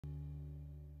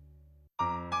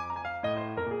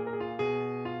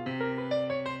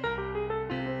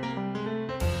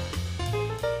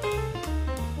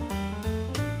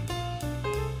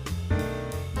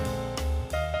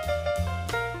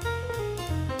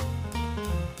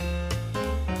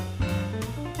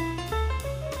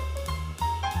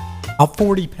about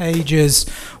 40 pages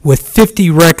with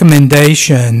 50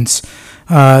 recommendations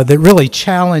that really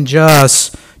challenge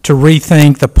us to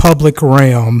rethink the public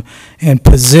realm and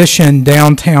position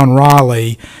downtown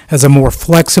Raleigh as a more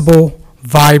flexible,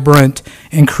 vibrant,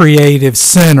 and creative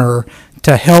center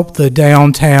to help the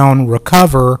downtown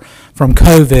recover from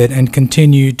COVID and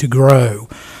continue to grow.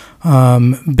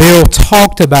 Bill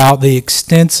talked about the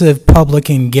extensive public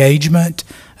engagement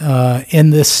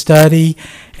in this study,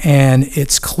 and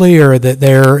it's clear that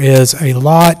there is a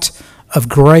lot of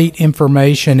great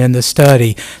information in the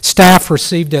study. Staff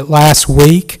received it last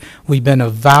week. We've been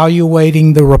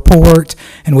evaluating the report,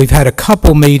 and we've had a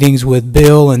couple meetings with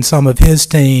Bill and some of his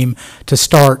team to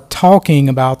start talking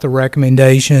about the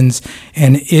recommendations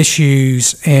and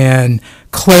issues and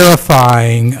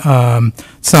clarifying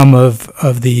some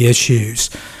of the issues.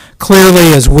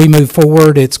 Clearly, as we move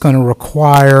forward, it's going to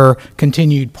require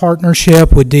continued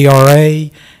partnership with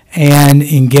DRA and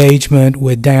engagement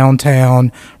with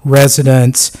downtown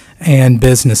residents and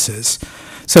businesses.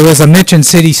 So as I mentioned,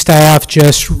 city staff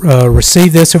just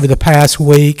received this over the past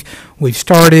week. We've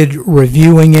started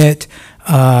reviewing it.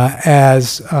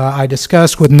 As I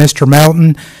discussed with Mr.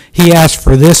 Melton, he asked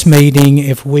for this meeting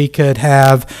if we could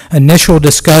have initial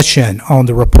discussion on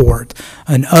the report,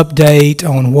 an update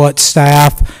on what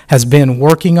staff has been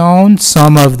working on,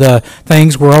 some of the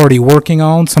things we're already working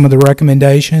on, some of the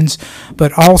recommendations,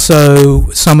 but also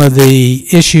some of the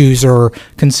issues or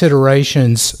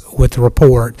considerations with the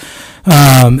report.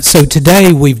 So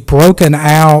today we've broken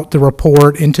out the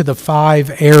report into the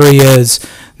 5 areas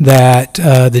that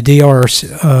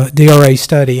the DRA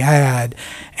study had,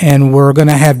 and we're going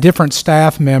to have different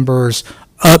staff members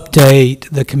update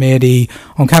the committee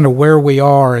on kind of where we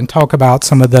are and talk about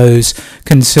some of those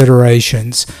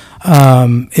considerations.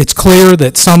 It's clear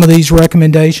that some of these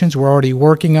recommendations we're already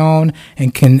working on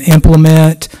and can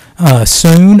implement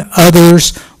soon.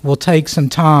 Others will take some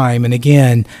time, and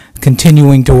again,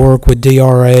 continuing to work with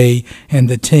DRA and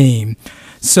the team.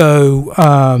 So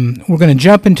we're going to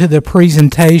jump into the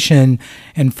presentation,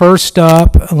 and first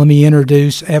up, let me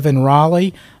introduce Evan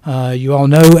Raleigh. You all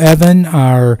know Evan,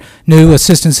 our new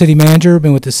Assistant City Manager,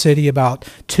 been with the city about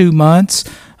 2 months.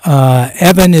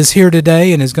 Evan is here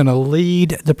today and is going to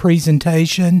lead the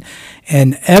presentation,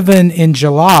 and Evan in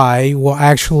July will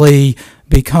actually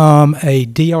become a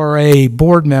DRA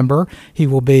board member. He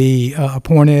will be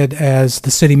appointed as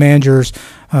the city manager's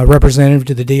representative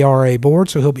to the DRA board,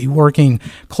 so he'll be working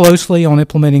closely on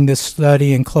implementing this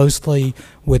study and closely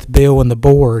with Bill and the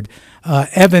board.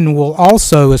 Evan will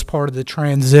also, as part of the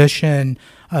transition,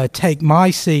 take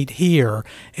my seat here,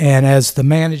 and as the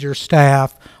manager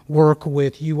staff work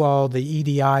with you all, the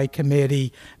EDI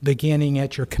committee, beginning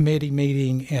at your committee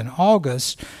meeting in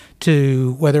August,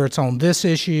 to whether it's on this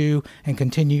issue and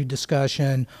continued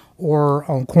discussion or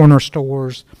on corner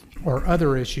stores or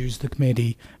other issues the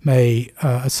committee may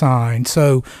assign.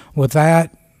 So with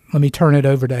that, let me turn it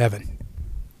over to Evan.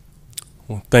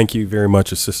 Well, thank you very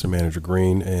much, Assistant Manager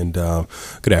Green, and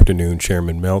good afternoon,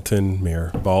 Chairman Melton, Mayor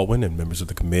Baldwin, and members of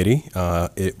the committee.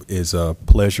 It is a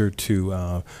pleasure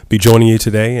to be joining you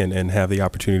today and have the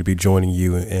opportunity to be joining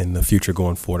you in the future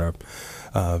going forward.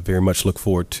 Very much look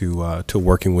forward to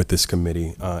working with this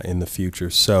committee in the future.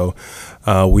 So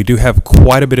we do have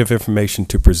quite a bit of information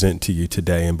to present to you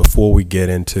today, and before we get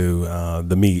into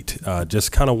the meat,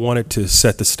 just kind of wanted to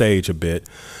set the stage a bit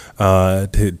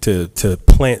to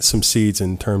plant some seeds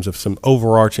in terms of some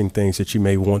overarching things that you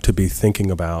may want to be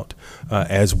thinking about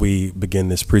as we begin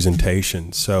this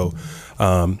presentation. So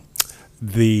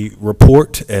the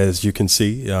report, as you can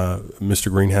see,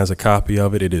 Mr. Green has a copy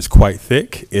of it. It is quite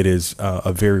thick. It is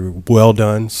a very well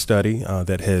done study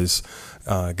that has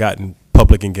gotten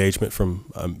public engagement from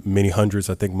many hundreds,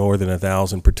 I think more than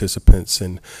 1,000 participants,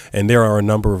 and there are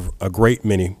a great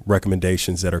many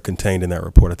recommendations that are contained in that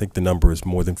report. I think the number is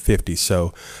more than 50.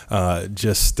 So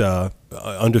just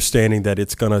understanding that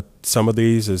it's going to, some of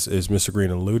these, as Mr.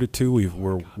 Green alluded to,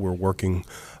 we're working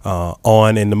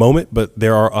on in the moment, but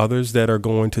there are others that are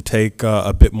going to take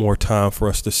a bit more time for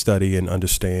us to study and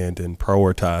understand and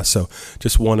prioritize. So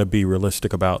just want to be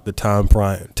realistic about the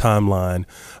timeline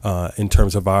in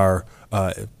terms of our,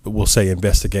 we'll say,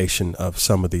 investigation of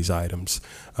some of these items.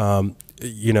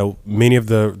 You know, many of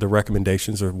the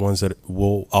recommendations are ones that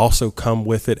will also come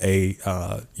with it a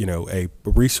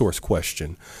resource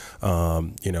question.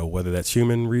 You know, whether that's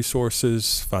human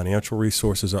resources, financial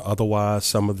resources, or otherwise.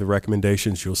 Some of the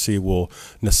recommendations you'll see will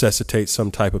necessitate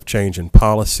some type of change in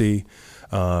policy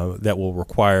that will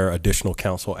require additional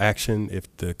council action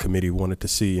if the committee wanted to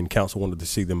see and council wanted to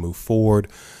see them move forward.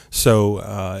 So,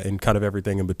 and kind of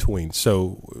everything in between.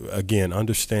 So, again,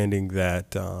 understanding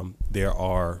that there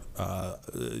are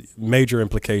major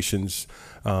implications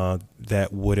that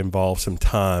would involve some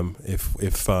time if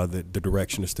the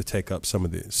direction is to take up some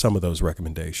of those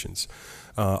recommendations.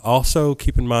 Also,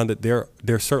 keep in mind that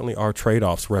there certainly are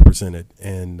trade-offs represented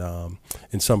in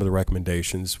some of the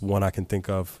recommendations. One I can think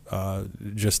of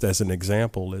just as an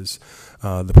example is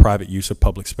the private use of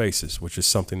public spaces, which is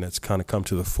something that's kind of come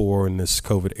to the fore in this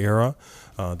COVID era.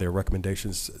 There are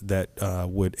recommendations that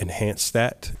would enhance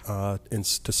that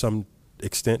to some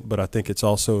extent, but I think it's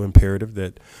also imperative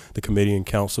that the committee and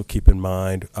council keep in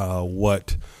mind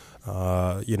what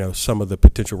some of the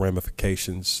potential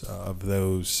ramifications of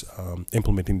those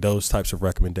implementing those types of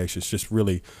recommendations, just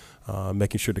really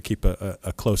making sure to keep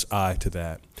a close eye to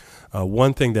that.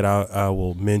 One thing that I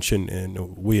will mention,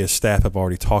 and we as staff have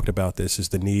already talked about this, is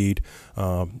the need,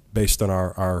 based on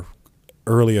our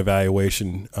early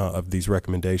evaluation of these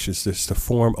recommendations, is to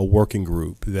form a working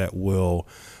group that will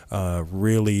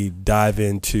really dive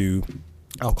into,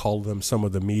 I'll call them, some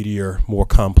of the meatier, more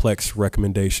complex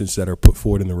recommendations that are put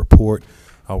forward in the report.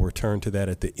 I'll return to that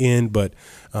at the end, but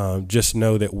just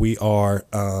know that we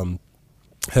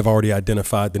have already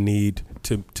identified the need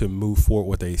to move forward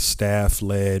with a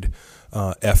staff-led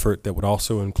effort that would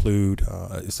also include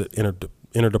is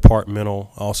interdepartmental,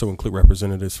 also include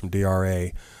representatives from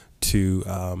DRA to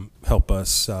help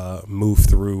us move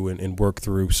through and work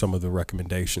through some of the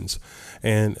recommendations.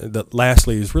 And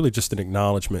lastly is really just an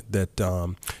acknowledgement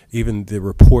that even the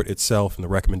report itself in the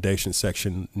recommendation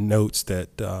section notes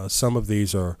that some of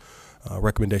these are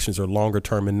recommendations are longer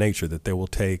term in nature, that they will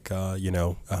take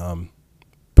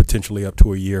potentially up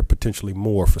to a year, potentially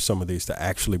more, for some of these to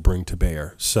actually bring to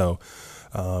bear. So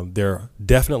there are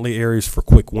definitely areas for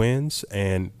quick wins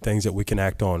and things that we can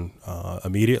act on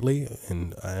immediately,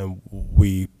 and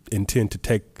we intend to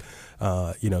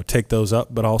take those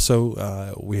up. But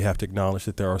also, we have to acknowledge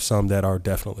that there are some that are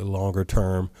definitely longer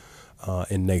term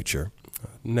in nature.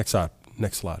 Next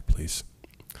slide, please.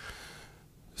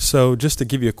 So just to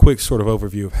give you a quick sort of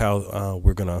overview of how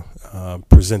we're going to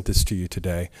present this to you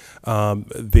today,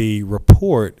 the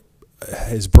report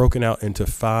is broken out into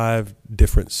 5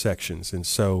 different sections. And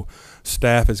so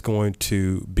staff is going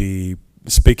to be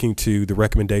speaking to the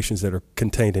recommendations that are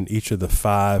contained in each of the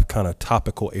 5 kind of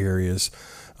topical areas,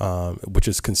 which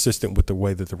is consistent with the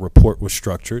way that the report was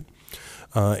structured.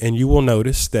 And you will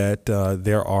notice that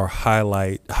there are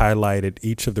highlighted.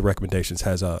 Each of the recommendations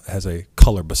has a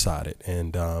color beside it,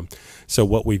 and so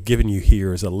what we've given you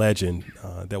here is a legend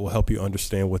that will help you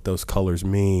understand what those colors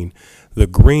mean. The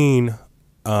green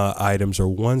items are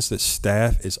ones that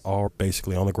staff is all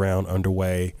basically on the ground,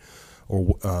 underway,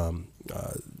 or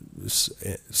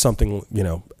something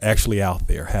actually out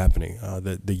there happening.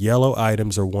 The yellow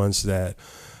items are ones that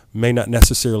may not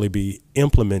necessarily be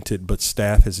implemented, but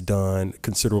staff has done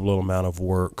considerable amount of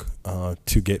work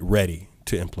to get ready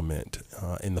to implement.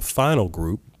 In the final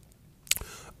group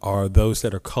are those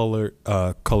that are color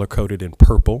coded in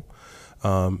purple.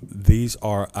 These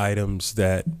are items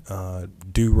that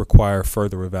do require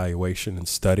further evaluation and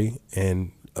study,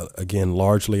 and again,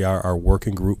 largely our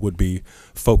working group would be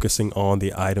focusing on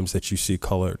the items that you see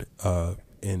colored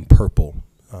in purple.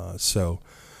 So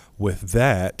with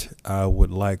that, I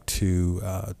would like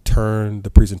to turn the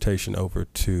presentation over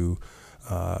to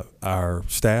our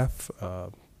staff.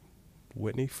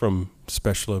 Whitney from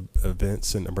Special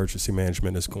Events and Emergency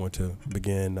Management is going to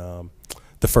begin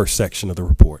the first section of the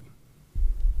report.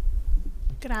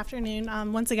 Good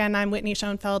afternoon. Once again, I'm Whitney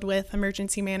Schoenfeld with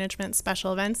Emergency Management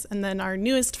Special Events, and then our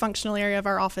newest functional area of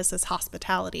our office is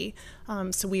hospitality.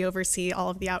 So we oversee all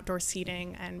of the outdoor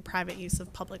seating and private use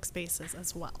of public spaces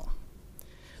as well.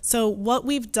 So what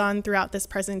we've done throughout this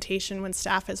presentation when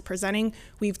staff is presenting,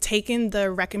 we've taken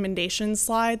the recommendation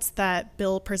slides that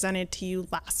Bill presented to you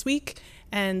last week,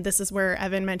 and this is where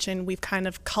Evan mentioned we've kind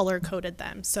of color-coded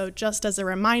them. So just as a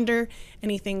reminder,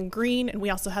 anything green, and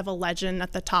we also have a legend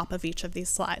at the top of each of these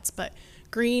slides, but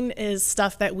green is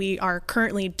stuff that we are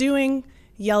currently doing,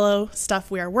 yellow, stuff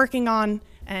we are working on,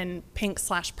 and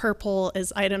pink/purple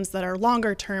is items that are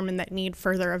longer term and that need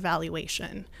further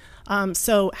evaluation.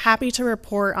 So happy to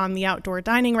report on the outdoor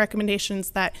dining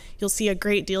recommendations that you'll see a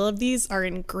great deal of these are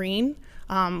in green,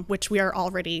 which we are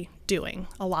already doing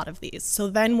a lot of these. So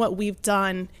then what we've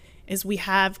done is we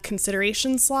have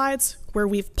consideration slides where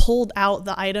we've pulled out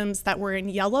the items that were in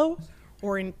yellow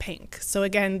or in pink. So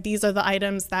again, these are the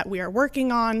items that we are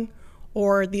working on,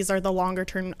 or these are the longer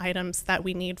term items that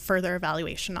we need further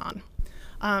evaluation on.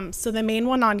 So the main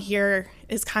one on here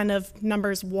is kind of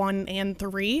numbers 1 and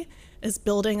 3. is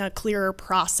building a clearer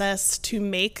process to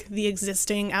make the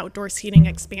existing outdoor seating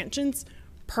expansions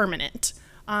permanent.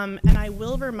 And I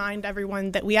will remind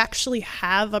everyone that we actually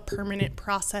have a permanent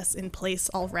process in place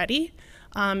already.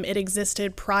 It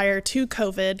existed prior to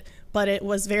COVID, but it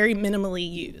was very minimally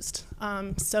used.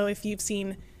 So if you've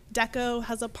seen Deco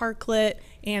has a parklet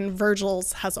and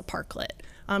Virgil's has a parklet.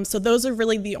 So those are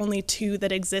really the only two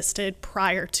that existed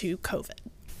prior to COVID.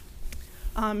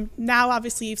 Now,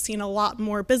 obviously, you've seen a lot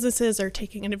more businesses are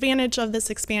taking advantage of this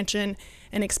expansion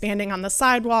and expanding on the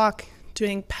sidewalk,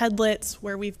 doing pedlets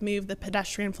where we've moved the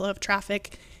pedestrian flow of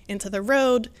traffic into the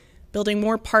road, building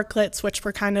more parklets, which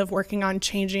we're kind of working on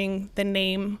changing the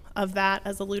name of that,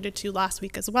 as alluded to last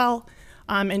week as well,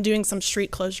 and doing some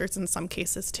street closures in some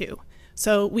cases too.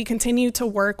 So we continue to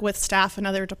work with staff and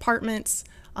other departments.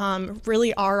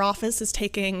 Really, our office is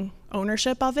taking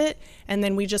ownership of it, and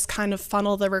then we just kind of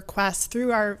funnel the requests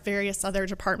through our various other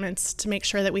departments to make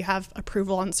sure that we have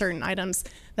approval on certain items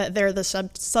that they're the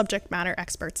subject matter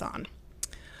experts on.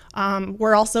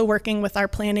 We're also working with our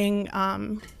planning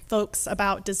folks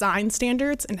about design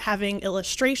standards and having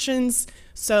illustrations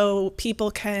so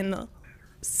people can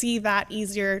see that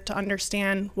easier to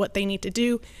understand what they need to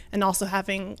do, and also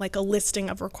having like a listing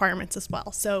of requirements as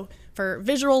well. So for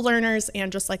visual learners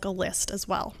and just like a list as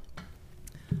well.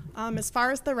 As far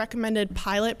as the recommended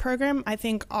pilot program, I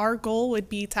think our goal would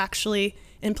be to actually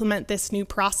implement this new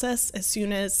process as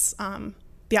soon as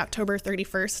the October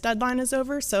 31st deadline is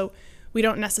over. So we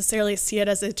don't necessarily see it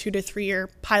as a 2 to 3 year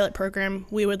pilot program.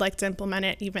 We would like to implement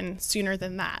it even sooner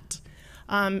than that.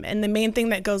 And the main thing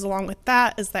that goes along with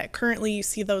that is that currently you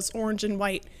see those orange and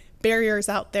white barriers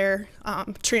out there.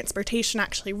 Transportation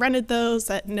actually rented those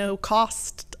at no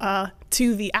cost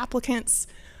to the applicants.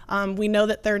 We know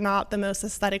that they're not the most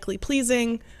aesthetically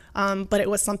pleasing, but it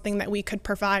was something that we could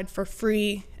provide for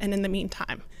free and in the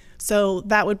meantime. So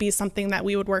that would be something that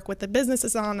we would work with the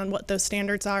businesses on what those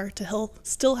standards are to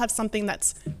still have something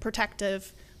that's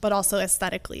protective, but also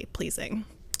aesthetically pleasing.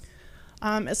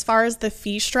 As far as the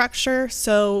fee structure,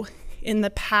 so in the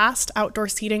past, outdoor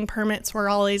seating permits were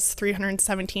always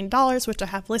 $317, which I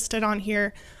have listed on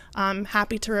here. I'm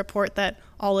happy to report that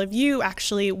all of you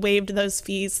actually waived those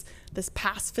fees this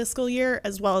past fiscal year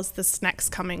as well as this next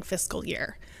coming fiscal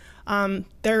year.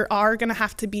 There are going to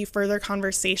have to be further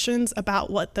conversations about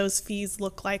what those fees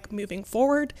look like moving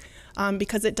forward,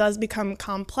 because it does become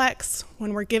complex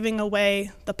when we're giving away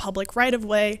the public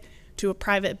right-of-way to a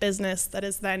private business that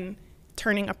is then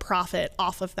turning a profit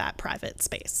off of that private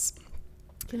space.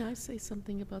 Can I say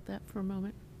something about that for a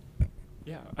moment?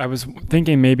 Yeah, I was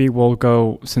thinking maybe we'll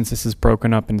go, since this is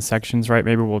broken up into sections, right?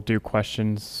 Maybe we'll do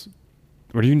questions,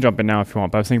 or you can jump in now if you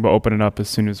want, but I was thinking we'll open it up as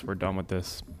soon as we're done with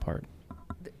this part.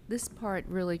 This part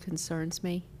really concerns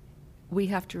me. We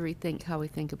have to rethink how we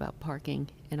think about parking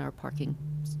in our parking.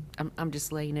 I'm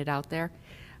just laying it out there.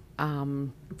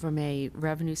 From a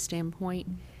revenue standpoint,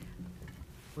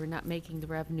 we're not making the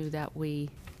revenue that we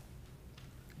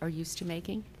are used to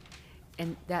making,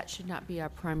 and that should not be our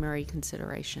primary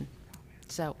consideration.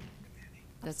 So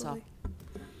that's Absolutely. all.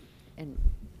 And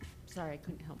sorry, I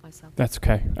couldn't help myself. That's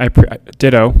okay. I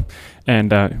ditto,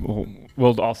 and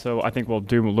we'll also, I think we'll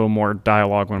do a little more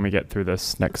dialogue when we get through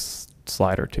this next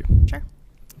slide or two. Sure.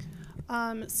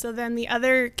 So then the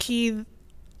other key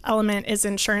element is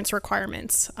insurance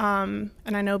requirements. And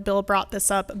I know Bill brought this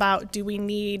up about, do we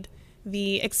need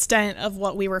the extent of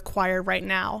what we require right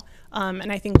now?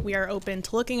 And I think we are open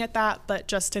to looking at that, but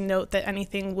just to note that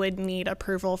anything would need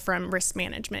approval from risk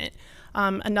management.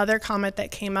 Another comment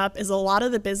that came up is a lot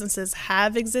of the businesses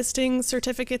have existing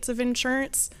certificates of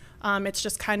insurance. It's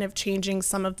just kind of changing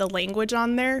some of the language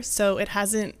on there, so it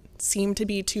hasn't seemed to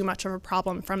be too much of a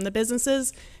problem from the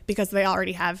businesses because they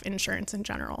already have insurance in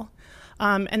general.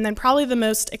 And then probably the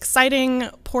most exciting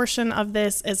portion of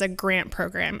this is a grant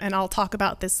program, and I'll talk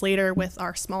about this later with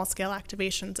our small scale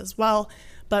activations as well,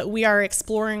 but we are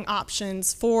exploring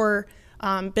options for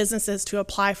businesses to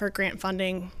apply for grant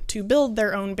funding to build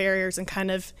their own barriers and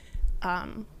kind of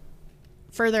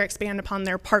further expand upon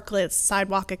their parklets,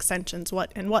 sidewalk extensions,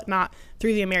 and whatnot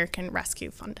through the American Rescue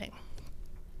funding.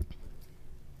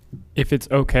 If it's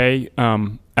okay,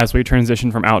 as we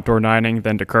transition from outdoor dining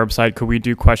then to curbside, could we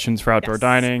do questions for outdoor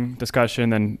dining discussion,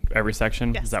 then every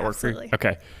section? Yes, does that work absolutely. for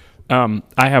you? Okay.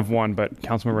 I have one, but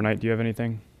Councilmember Knight, do you have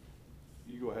anything?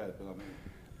 You go ahead, but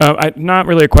I mean. Not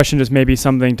really a question, just maybe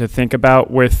something to think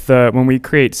about with when we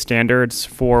create standards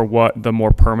for what the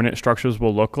more permanent structures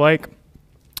will look like.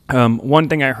 One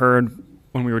thing I heard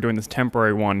when we were doing this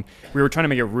temporary one, we were trying to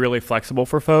make it really flexible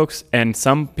for folks, and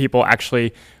some people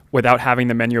actually without having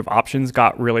the menu of options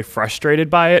got really frustrated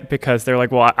by it because they're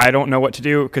like, well, I don't know what to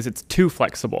do because it's too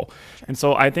flexible. And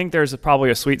so I think there's probably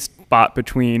a sweet spot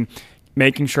between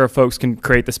making sure folks can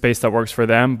create the space that works for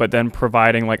them, but then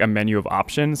providing like a menu of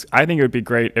options. I think it would be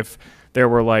great if there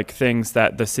were like things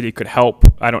that the city could help,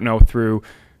 I don't know, through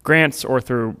grants or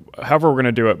through however we're going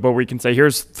to do it, but we can say,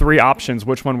 here's 3 options,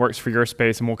 which one works for your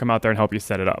space, and we'll come out there and help you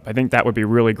set it up. I think that would be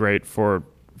really great for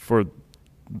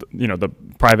the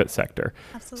private sector.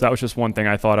 Absolutely. So that was just one thing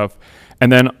I thought of.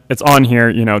 And then it's on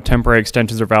here, temporary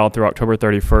extensions are valid through October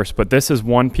 31st, but this is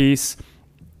one piece.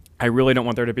 I really don't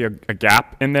want there to be a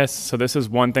gap in this. So this is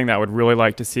one thing that I would really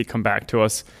like to see come back to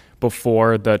us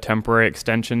before the temporary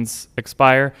extensions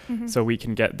expire, so we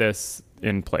can get this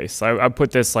in place. So I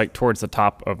put this like towards the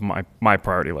top of my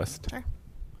priority list. Sure.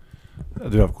 I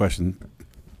do have a question.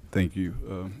 Thank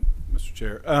you, Mr.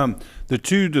 Chair. The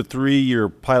 2 to 3 year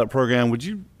pilot program, would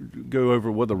you go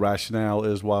over what the rationale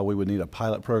is why we would need a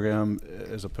pilot program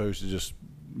as opposed to just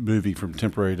moving from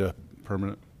temporary to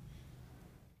permanent?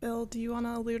 Bill, do you want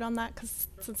to allude on that? Because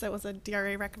since it was a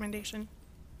DRA recommendation.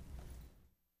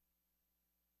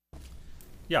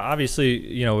 Yeah,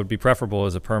 obviously, it would be preferable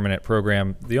as a permanent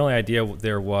program. The only idea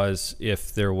there was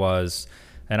if there was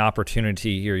an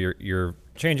opportunity here, you're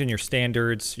changing your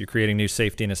standards, you're creating new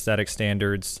safety and aesthetic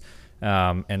standards,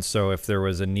 and so if there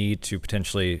was a need to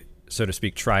potentially, so to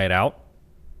speak, try it out,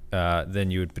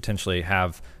 then you would potentially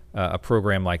have a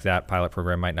program like that. Pilot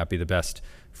program might not be the best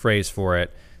phrase for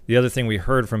it. The other thing we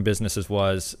heard from businesses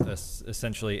was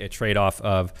essentially a trade-off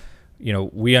of,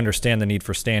 we understand the need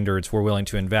for standards, we're willing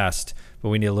to invest, but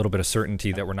we need a little bit of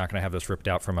certainty that we're not going to have this ripped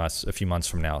out from us a few months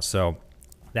from now. So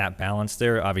that balance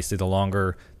there, obviously the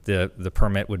longer the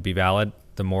permit would be valid,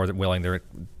 the more they're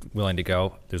willing to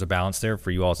go. There's a balance there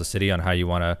for you all as a city on how you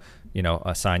want to,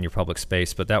 assign your public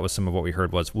space. But that was some of what we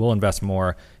heard was we'll invest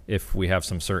more if we have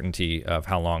some certainty of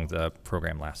how long the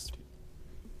program lasts.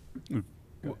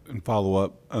 And follow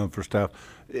up for staff.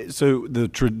 So the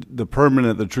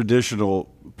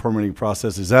traditional permitting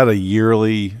process, is that a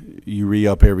yearly, you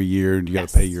re-up every year and you got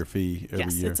to pay your fee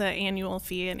every year? Yes, it's an annual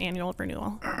fee, an annual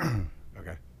renewal.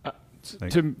 Okay.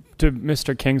 To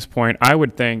Mr. King's point, I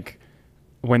would think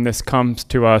when this comes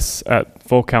to us at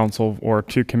full council or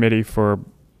to committee for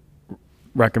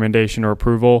recommendation or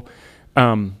approval,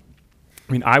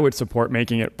 I would support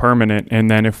making it permanent. And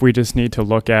then if we just need to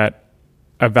look at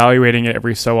evaluating it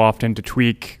every so often to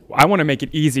tweak, I want to make it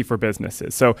easy for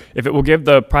businesses. So if it will give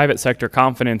the private sector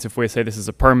confidence if we say this is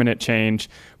a permanent change,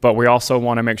 but we also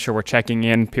want to make sure we're checking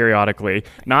in periodically,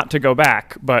 not to go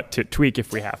back, but to tweak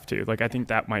if we have to. I think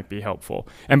that might be helpful.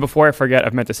 And before I forget,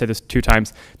 I've meant to say this 2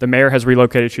 times, the mayor has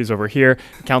relocated. She's over here.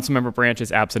 Councilmember Branch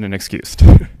is absent and excused.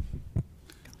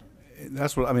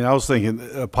 That's what, I was thinking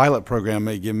a pilot program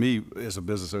may give me as a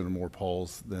business owner more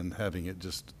pause than having it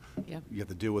just, you have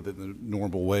to deal with it in the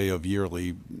normal way of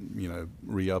yearly,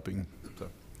 re-upping. So.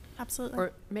 Absolutely.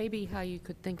 Or maybe how you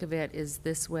could think of it is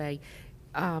this way.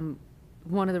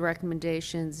 One of the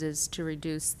recommendations is to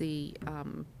reduce the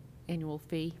annual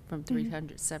fee from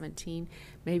 $317.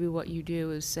 Maybe what you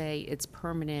do is say it's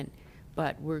permanent,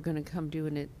 but we're going to come do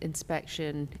an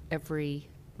inspection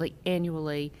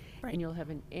annually, right. And you'll have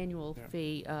an annual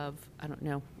fee of, I don't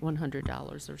know,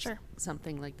 $100 or Sure.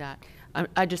 something like that.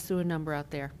 I just threw a number out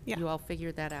there. Yeah. You all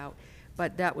figure that out.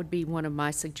 But that would be one of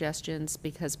my suggestions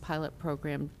because pilot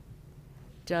program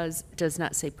does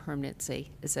not say permanency.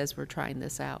 It says we're trying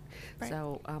this out. Right.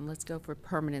 So let's go for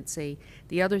permanency.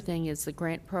 The other thing is the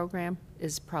grant program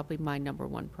is probably my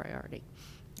 #1 priority.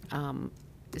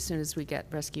 As soon as we get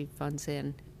rescue funds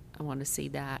in, I want to see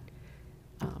that.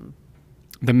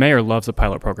 The mayor loves a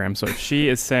pilot program, so if she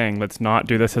is saying let's not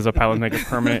do this as a pilot, make it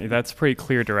permanent, that's pretty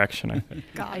clear direction, I think.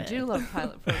 I do love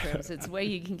pilot programs. It's a way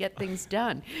you can get things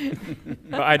done.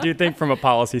 But I do think from a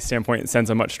policy standpoint, it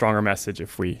sends a much stronger message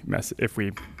if we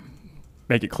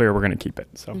make it clear we're going to keep it.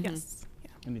 So. Yes. Yeah.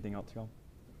 Anything else, y'all?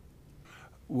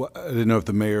 Well, I didn't know if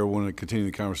the mayor wanted to continue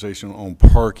the conversation on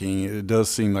parking. It does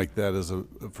seem like that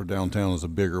for downtown is a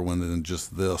bigger one than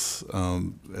just this,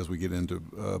 as we get into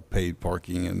paid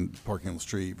parking and parking on the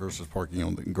street versus parking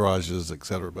on the garages, et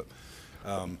cetera. But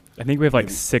I think we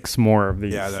have 6 more of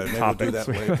these topics.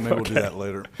 Maybe we'll do that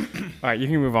later. All right, you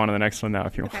can move on to the next one now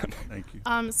if you want. Thank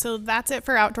you. So that's it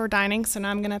for outdoor dining. So now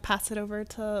I'm going to pass it over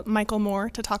to Michael Moore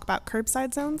to talk about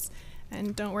curbside zones.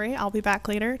 And don't worry, I'll be back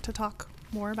later to talk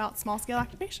more about small-scale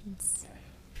activations.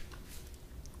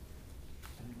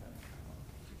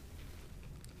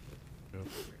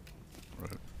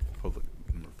 Right. Public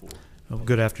number 4. Well,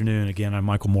 good afternoon. Again, I'm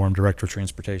Michael Moore. I'm Director of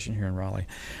Transportation here in Raleigh.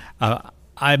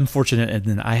 I'm fortunate, and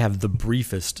then I have the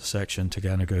briefest section to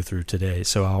kind of go through today,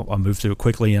 so I'll move through it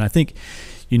quickly. And I think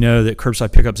you know that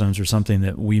curbside pickup zones are something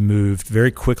that we moved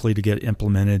very quickly to get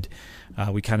implemented.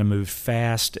 We kind of moved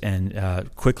fast and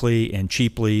quickly and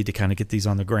cheaply to kind of get these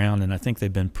on the ground, and I think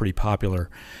they've been pretty popular.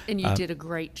 And you did a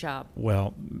great job.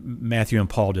 Well, Matthew and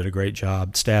Paul did a great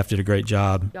job. Staff did a great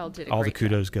job. Y'all did a All great the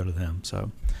kudos go to them.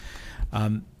 So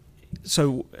a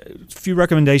few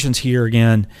recommendations here.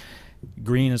 Again,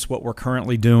 green is what we're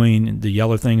currently doing. The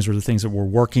yellow things are the things that we're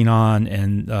working on,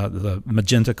 and the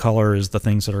magenta color is the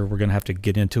things that we're going to have to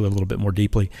get into a little bit more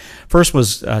deeply. First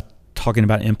was talking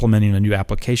about implementing a new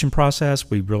application process.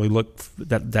 We really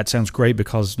that sounds great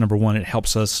because, number one, it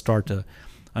helps us start to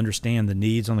understand the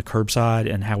needs on the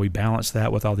curbside and how we balance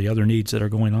that with all the other needs that are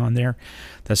going on there.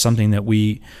 That's something that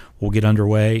we will get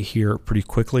underway here pretty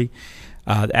quickly.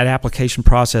 That application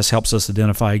process helps us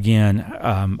identify, again,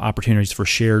 opportunities for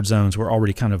shared zones. We're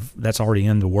already that's already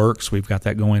in the works. We've got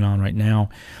that going on right now.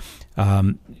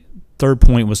 Third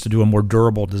point was to do a more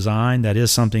durable design. That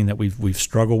is something that we've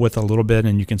struggled with a little bit,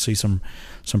 and you can see some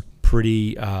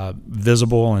pretty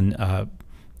visible and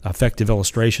effective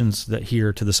illustrations that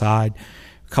here to the side.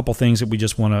 A couple things that we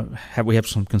just want to have. We have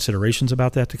some considerations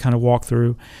about that to kind of walk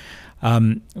through.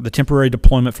 The temporary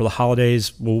deployment for the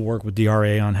holidays, we'll work with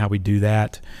DRA on how we do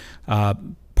that.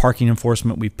 Parking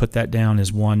enforcement, we put that down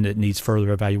as one that needs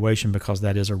further evaluation because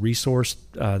that is a resource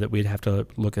that we'd have to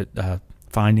look at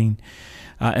finding.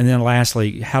 And then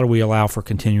lastly, how do we allow for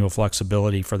continual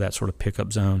flexibility for that sort of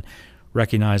pickup zone,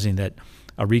 recognizing that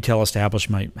a retail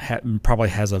establishment probably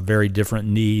has a very different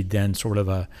need than sort of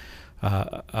a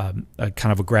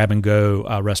kind of a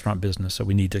grab-and-go restaurant business. So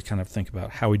we need to kind of think about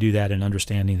how we do that and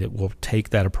understanding that we'll take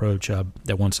that approach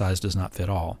that one size does not fit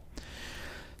all.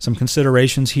 Some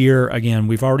considerations here. Again,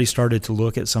 we've already started to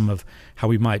look at some of how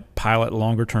we might pilot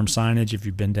longer-term signage. If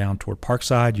you've been down toward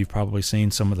Parkside, you've probably seen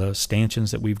some of the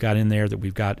stanchions that we've got in there that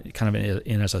we've got kind of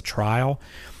in as a trial.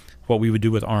 What we would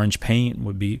do with orange paint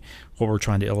would be what we're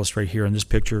trying to illustrate here in this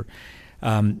picture.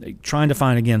 Trying to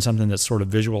find, again, something that's sort of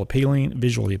visually appealing,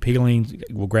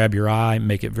 will grab your eye,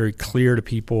 make it very clear to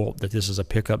people that this is a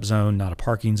pickup zone, not a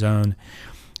parking zone.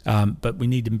 But we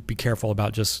need to be careful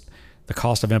about just the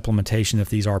cost of implementation if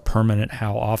these are permanent,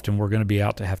 how often we're going to be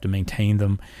out to have to maintain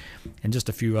them, and just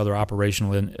a few other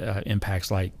operational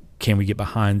impacts like can we get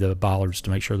behind the bollards to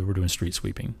make sure that we're doing street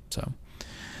sweeping. So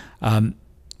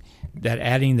that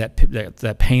adding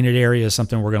that painted area is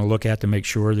something we're going to look at to make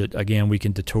sure that, again, we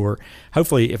can detour.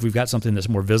 Hopefully, if we've got something that's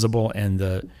more visible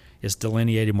and it's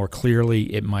delineated more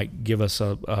clearly, it might give us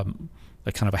a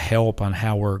kind of a help on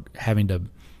how we're having to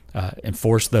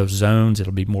enforce those zones.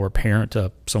 It'll be more apparent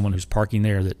to someone who's parking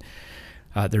there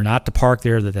that they're not to park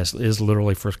there, that is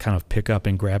literally for kind of pick up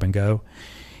and grab and go.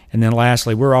 And then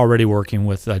lastly, we're already working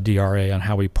with DRA on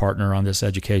how we partner on this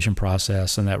education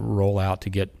process and that rollout to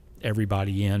get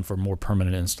everybody in for more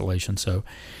permanent installation. So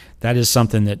that is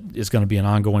something that is going to be an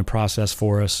ongoing process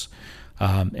for us.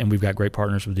 And we've got great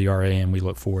partners with DRA, and we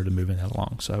look forward to moving that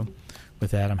along. So with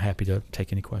that, I'm happy to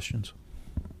take any questions.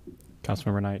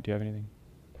 Councilmember Knight, do you have anything?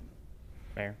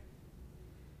 Mayor?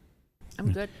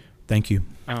 I'm good. Thank you.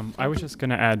 I was just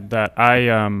going to add that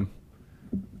I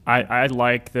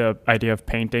like the idea of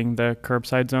painting the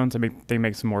curbside zones. They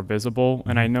make them more visible.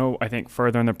 And I think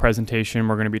further in the presentation,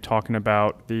 we're going to be talking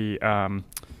about the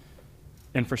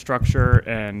infrastructure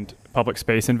and public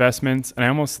space investments. And I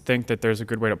almost think that there's a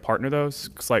good way to partner those.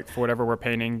 Because like for whatever we're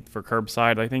painting for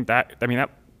curbside, I think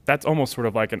that's almost sort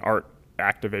of like an art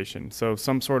activation. So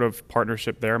some sort of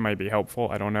partnership there might be helpful.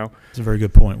 I don't know. It's a very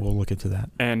good point. We'll look into that.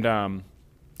 And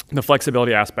the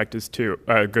flexibility aspect is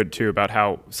good too, about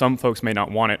how some folks may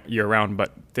not want it year round,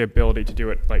 but the ability to do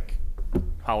it like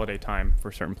holiday time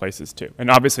for certain places too. And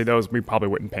obviously those we probably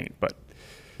wouldn't paint, but.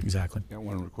 Exactly. Got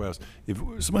one request. If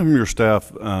somebody from your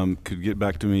staff could get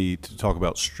back to me to talk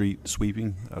about street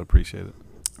sweeping, I'd appreciate it.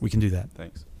 We can do that.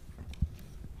 Thanks.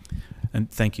 And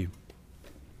thank you.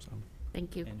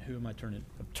 Thank you. And who am I turning?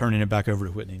 I'm turning it back over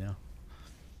to Whitney now.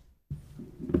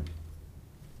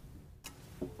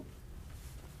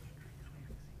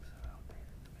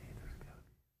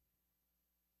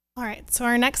 All right, so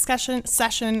our next section, is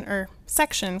the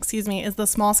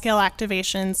small scale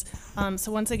activations.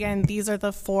 So once again, these are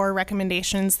the 4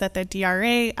 recommendations that the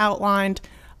DRA outlined.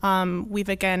 We've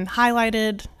again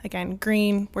highlighted,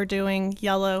 green we're doing,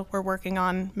 yellow we're working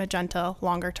on, magenta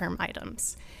longer term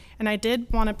items. And I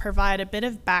did want to provide a bit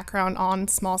of background on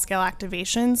small scale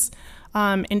activations.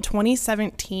 In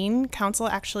 2017, Council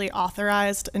actually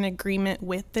authorized an agreement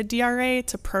with the DRA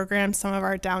to program some of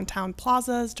our downtown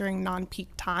plazas during non-peak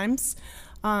times.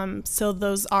 So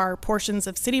those are portions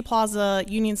of City Plaza,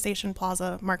 Union Station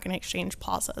Plaza, Market and Exchange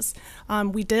plazas.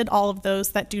 We did all of those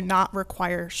that do not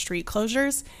require street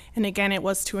closures. And again, it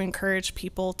was to encourage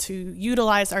people to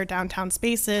utilize our downtown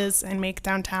spaces and make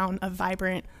downtown a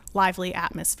vibrant, lively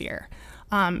atmosphere.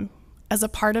 As a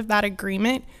part of that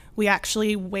agreement, we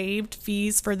actually waived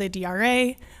fees for the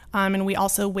DRA, and we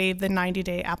also waived the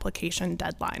 90-day application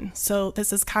deadline. So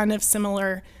this is kind of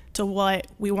similar to what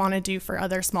we want to do for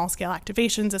other small-scale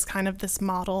activations, is kind of this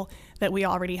model that we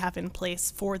already have in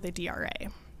place for the DRA.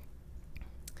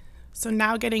 So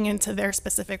now getting into their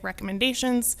specific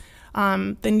recommendations,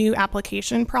 the new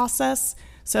application process.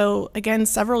 So again,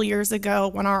 several years ago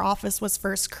when our office was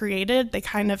first created, they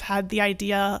kind of had the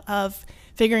idea of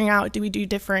figuring out, do we do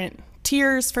different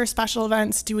tiers for special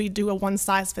events? Do we do a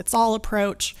one-size-fits-all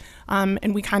approach?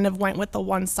 And we kind of went with the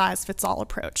one-size-fits-all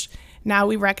approach. Now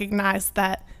we recognize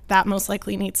that that most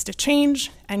likely needs to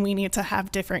change, and we need to have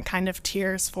different kind of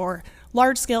tiers for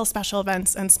large-scale special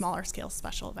events and smaller-scale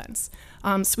special events.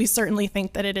 So we certainly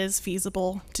think that it is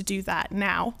feasible to do that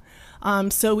now.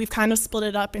 So we've kind of split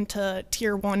it up into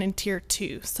tier 1 and tier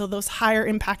 2. So those higher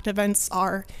impact events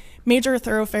are major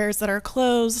thoroughfares that are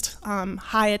closed,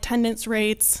 high attendance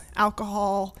rates,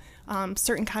 alcohol,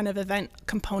 certain kind of event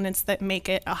components that make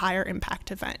it a higher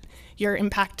impact event. You're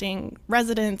impacting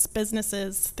residents,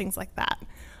 businesses, things like that.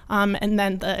 And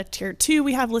then the tier 2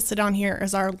 we have listed on here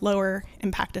is our lower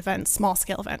impact events, small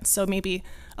scale events. So maybe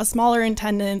a smaller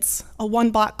attendance, a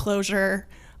 1-block closure,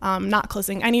 not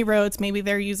closing any roads. Maybe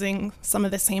they're using some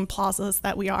of the same plazas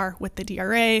that we are with the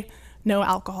DRA, no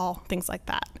alcohol, things like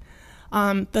that.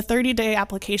 The 30-day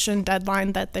application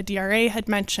deadline that the DRA had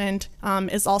mentioned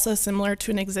is also similar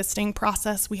to an existing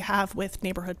process we have with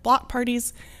neighborhood block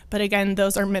parties, but again,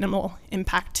 those are minimal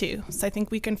impact too. So I think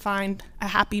we can find a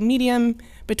happy medium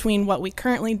between what we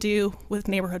currently do with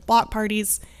neighborhood block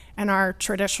parties and our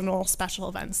traditional special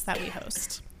events that we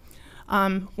host.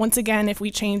 Once again, if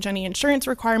we change any insurance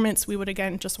requirements, we would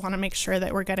again just want to make sure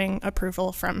that we're getting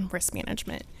approval from risk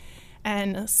management.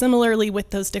 And similarly with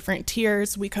those different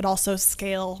tiers, we could also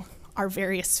scale our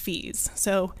various fees.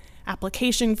 So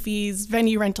application fees,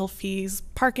 venue rental fees,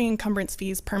 parking encumbrance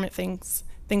fees, permit fees,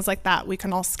 things like that, we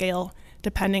can all scale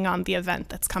depending on the event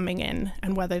that's coming in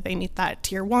and whether they meet that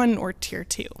tier 1 or tier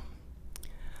 2.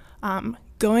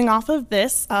 Going off of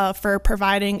this, for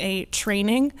providing a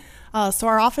training, so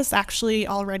our office actually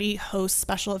already hosts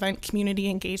special event community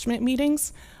engagement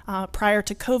meetings. Prior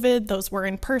to COVID, those were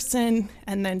in person,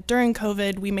 and then during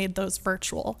COVID, we made those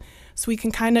virtual. So we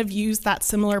can kind of use that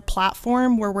similar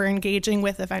platform where we're engaging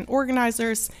with event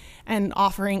organizers and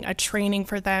offering a training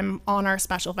for them on our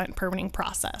special event permitting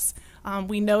process.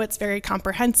 We know it's very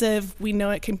comprehensive. We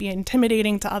know it can be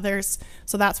intimidating to others.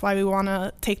 So that's why we want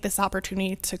to take this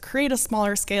opportunity to create a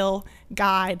smaller scale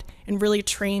guide and really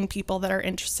train people that are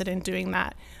interested in doing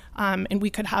that. And we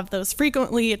could have those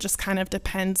frequently. It just kind of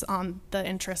depends on the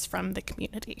interest from the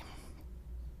community.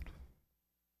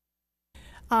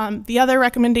 The other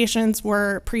recommendations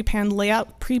were pre-planned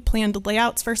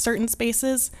layouts for certain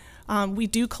spaces. We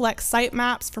do collect site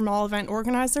maps from all event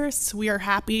organizers. So we are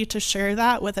happy to share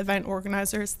that with event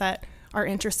organizers that are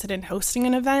interested in hosting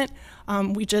an event.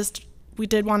 We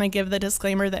did want to give the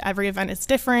disclaimer that every event is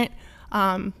different.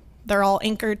 They're all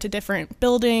anchored to different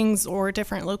buildings or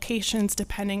different locations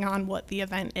depending on what the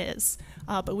event is.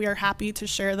 But we are happy to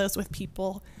share those with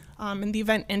people. And the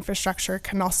event infrastructure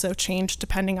can also change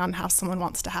depending on how someone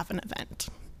wants to have an event.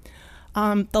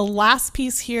 The last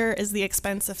piece here is the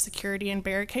expense of security and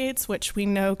barricades, which we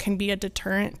know can be a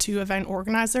deterrent to event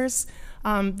organizers.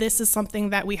 This is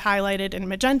something that we highlighted in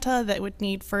magenta that would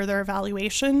need further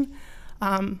evaluation.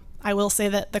 I will say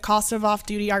that the cost of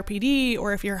off-duty RPD,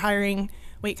 or if you're hiring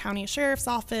Wake County Sheriff's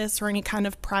Office or any kind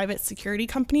of private security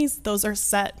companies, those are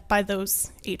set by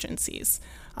those agencies.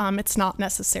 It's not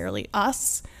necessarily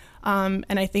us. And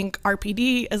I think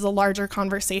RPD is a larger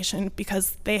conversation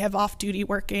because they have off-duty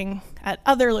working at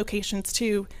other locations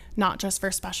too, not just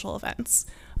for special events.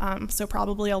 So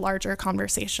probably a larger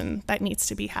conversation that needs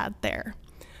to be had there.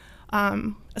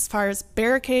 As far as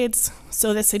barricades,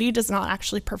 so the city does not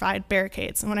actually provide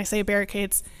barricades. And when I say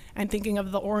barricades, I'm thinking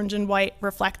of the orange and white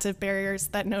reflective barriers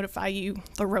that notify you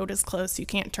the road is closed, you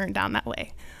can't turn down that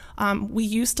way. We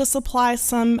used to supply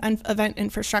some event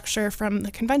infrastructure from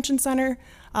the convention center,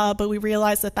 but we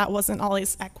realized that that wasn't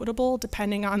always equitable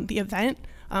depending on the event.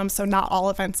 So not all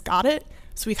events got it.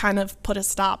 So we kind of put a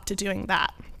stop to doing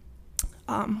that.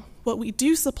 What we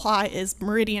do supply is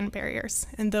meridian barriers,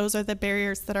 and those are the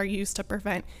barriers that are used to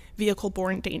prevent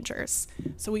vehicle-borne dangers.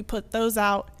 So we put those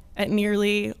out at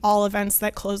nearly all events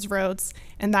that close roads,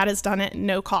 and that is done at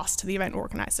no cost to the event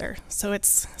organizer. So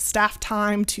it's staff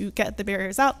time to get the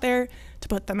barriers out there, to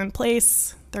put them in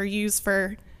place. They're used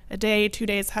for a day, 2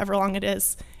 days, however long it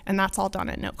is, and that's all done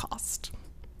at no cost.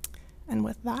 And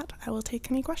with that, I will take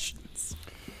any questions.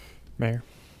 Mayor.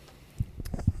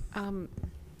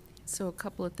 So a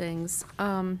couple of things.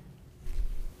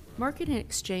 Market and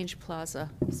Exchange Plaza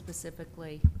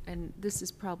specifically, and this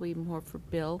is probably more for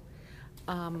Bill.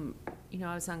 You know,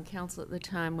 I was on council at the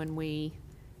time when we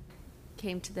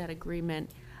came to that agreement.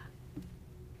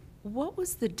 What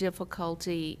was the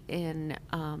difficulty in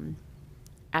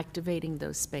activating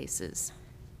those spaces?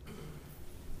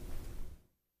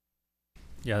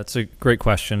 Yeah, that's a great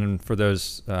question. And for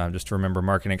those, just to remember,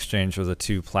 Market and Exchange are the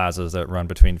two plazas that run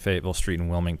between Fayetteville Street and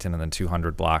Wilmington, and then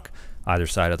 200 block either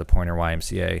side of the Pointer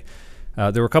YMCA.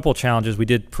 There were a couple of challenges. We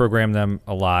did program them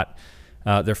a lot.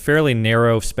 They're fairly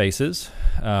narrow spaces.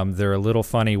 They're a little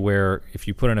funny where if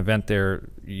you put an event there,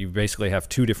 you basically have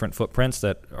two different footprints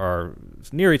that are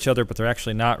near each other, but they're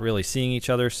actually not really seeing each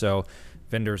other. So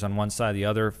vendors on one side, the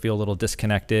other feel a little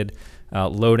disconnected.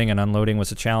 Loading and unloading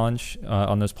was a challenge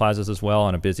on those plazas as well.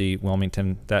 On a busy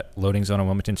Wilmington, that loading zone on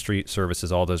Wilmington Street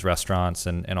services all those restaurants,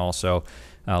 and also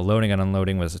loading and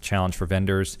unloading was a challenge for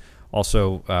vendors.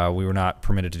 Also, we were not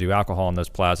permitted to do alcohol in those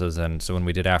plazas, and so when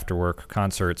we did after work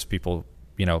concerts, people,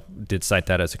 you know, did cite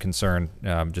that as a concern,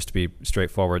 just to be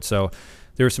straightforward. So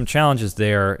there were some challenges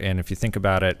there, and if you think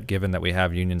about it, given that we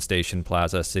have Union Station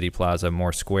Plaza, City Plaza,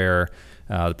 Moore Square,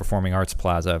 the Performing Arts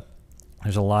Plaza,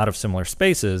 there's a lot of similar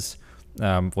spaces.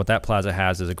 What that plaza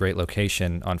has is a great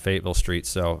location on Fayetteville Street.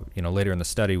 So, you know, later in the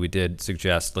study, we did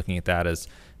suggest looking at that as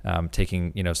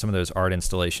taking, you know, some of those art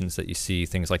installations that you see,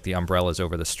 things like the umbrellas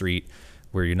over the street,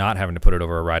 where you're not having to put it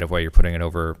over a right-of-way, you're putting it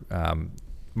over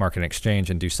Market and Exchange,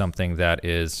 and do something that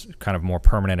is kind of more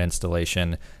permanent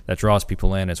installation that draws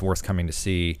people in, is worth coming to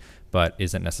see, but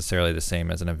isn't necessarily the same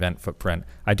as an event footprint.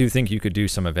 I do think you could do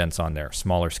some events on there,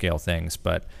 smaller scale things,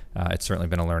 but it's certainly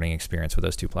been a learning experience with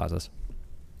those two plazas.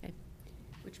 Okay.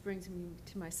 Which brings me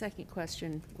to my second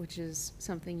question, which is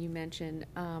something you mentioned.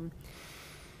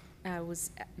 I was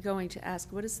going to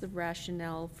ask, what is the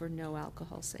rationale for no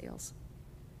alcohol sales?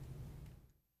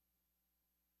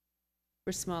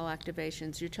 For small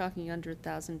activations, you're talking under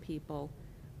 1,000 people.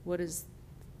 What is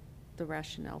the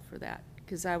rationale for that?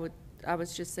 Because I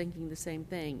was just thinking the same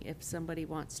thing. If somebody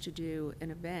wants to do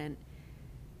an event,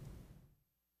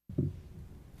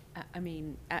 I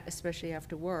mean, especially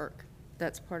after work,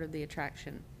 that's part of the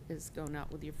attraction, is going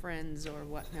out with your friends or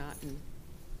whatnot. And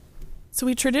So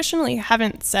we traditionally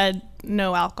haven't said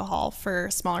no alcohol for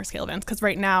smaller scale events, because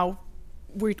right now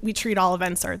we treat all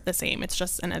events are the same. It's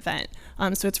just an event.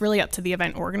 So it's really up to the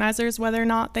event organizers whether or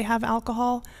not they have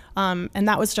alcohol. And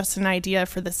that was just an idea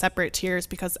for the separate tiers,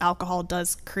 because alcohol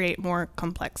does create more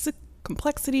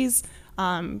complexities.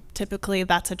 Typically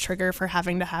that's a trigger for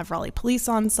having to have Raleigh police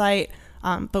on site,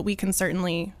 but we can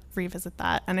certainly revisit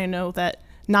that. And I know that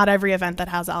not every event that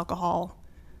has alcohol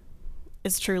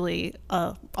is truly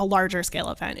a larger scale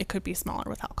event. It could be smaller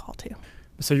with alcohol too.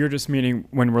 So you're just meaning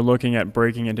when we're looking at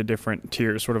breaking into different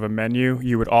tiers, sort of a menu,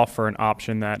 you would offer an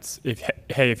option that's,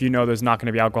 if you know there's not going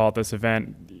to be alcohol at this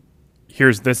event,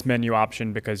 here's this menu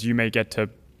option, because you may get to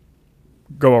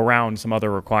go around some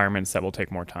other requirements that will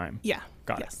take more time. Yeah.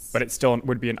 Got yes. it. But it still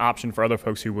would be an option for other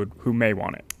folks who may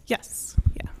want it. Yes.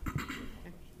 Yeah.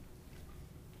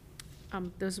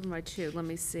 those are my two. Let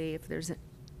me see if there's, do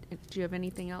you have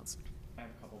anything else?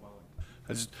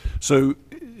 So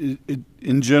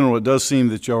in general, it does seem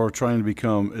that y'all are trying to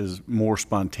become as more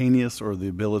spontaneous, or the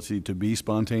ability to be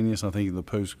spontaneous. I think in the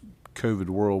post-COVID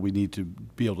world, we need to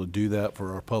be able to do that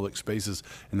for our public spaces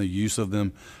and the use of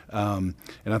them. And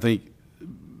I think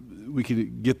we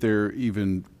could get there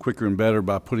even quicker and better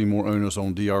by putting more onus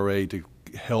on DRA to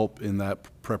help in that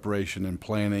preparation and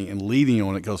planning and leading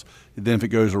on it, because then if it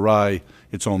goes awry,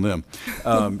 it's on them.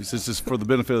 It's just for the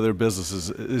benefit of their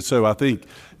businesses. So I think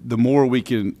the more we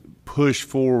can push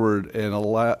forward and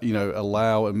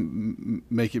allow and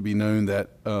make it be known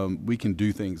that we can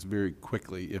do things very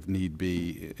quickly if need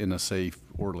be in a safe,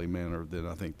 orderly manner, then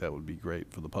I think that would be great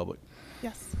for the public.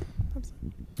 Yes,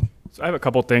 absolutely. So I have a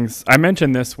couple things. I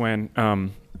mentioned this when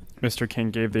Mr.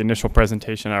 King gave the initial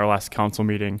presentation at our last council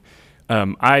meeting.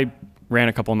 I ran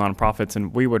a couple nonprofits,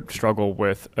 and we would struggle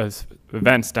with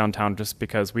events downtown just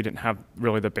because we didn't have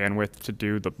really the bandwidth to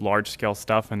do the large scale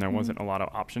stuff, and there wasn't a lot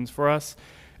of options for us.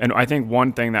 And I think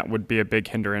one thing that would be a big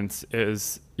hindrance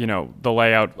is, the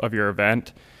layout of your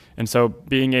event. And so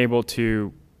being able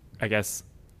to, I guess,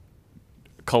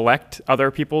 collect other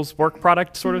people's work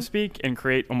product, so to speak, and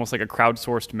create almost like a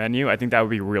crowdsourced menu, I think that would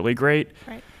be really great.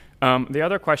 Right. The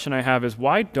other question I have is,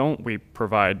 why don't we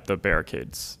provide the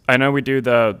barricades? I know we do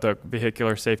the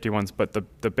vehicular safety ones, but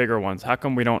the bigger ones, how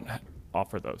come we don't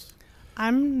offer those?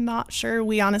 I'm not sure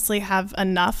we honestly have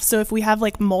enough. So if we have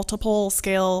like multiple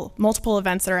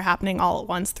events that are happening all at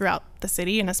once throughout the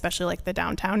city, and especially like the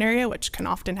downtown area, which can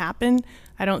often happen,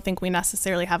 I don't think we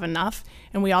necessarily have enough.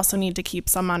 And we also need to keep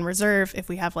some on reserve if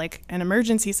we have like an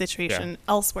emergency situation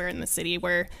elsewhere in the city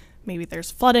where maybe there's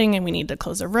flooding and we need to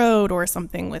close a road or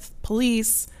something with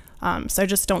police. So I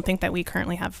just don't think that we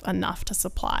currently have enough to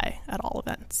supply at all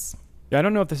events. Yeah, I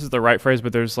don't know if this is the right phrase,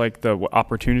 but there's like the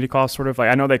opportunity cost sort of.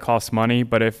 Like, I know they cost money,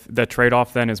 but if the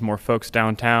trade-off then is more folks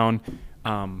downtown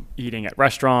eating at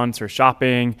restaurants or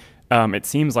shopping, it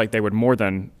seems like they would more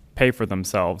than pay for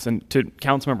themselves. And to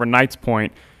Councilmember Knight's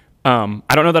point, I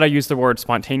don't know that I use the word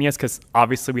spontaneous because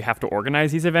obviously we have to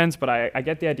organize these events, but I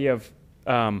get the idea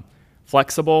of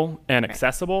flexible and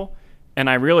accessible. And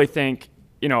I really think,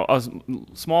 you know, a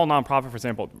small nonprofit, for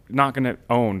example, not going to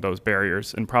own those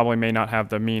barriers and probably may not have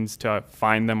the means to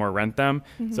find them or rent them.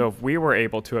 Mm-hmm. So if we were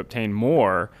able to obtain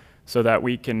more so that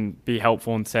we can be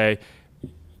helpful and say,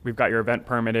 we've got your event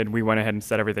permitted, we went ahead and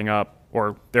set everything up,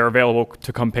 or they're available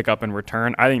to come pick up and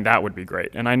return, I think that would be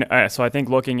great. And so I think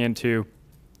looking into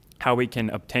how we can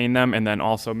obtain them and then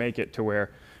also make it to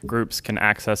where groups can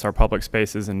access our public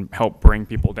spaces and help bring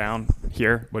people down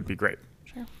here would be great.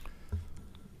 Sure.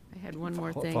 I had one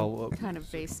more thing kind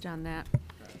of based on that.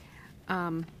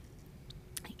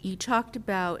 You talked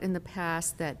about in the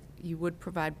past that you would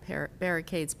provide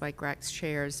barricades, bike racks,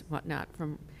 chairs, whatnot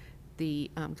from the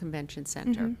convention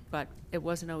center, but it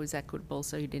wasn't always equitable,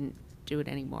 so you didn't do it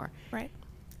anymore. Right.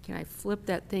 Can I flip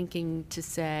that thinking to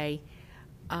say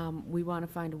we want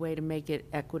to find a way to make it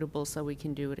equitable so we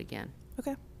can do it again?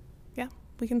 Okay. Yeah,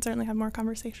 we can certainly have more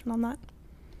conversation on that.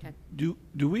 Okay.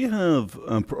 Do we have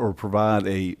or provide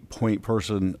a point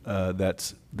person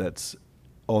that's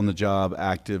on the job,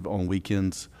 active on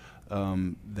weekends,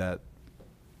 that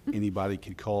anybody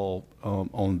could call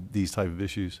on these type of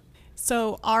issues?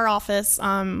 So our office,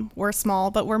 we're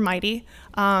small, but we're mighty.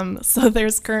 So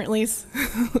there's currently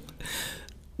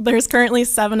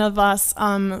 7 of us.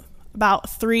 About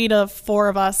 3 to 4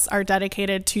 of us are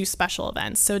dedicated to special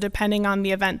events. So depending on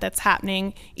the event that's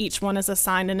happening, each one is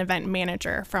assigned an event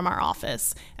manager from our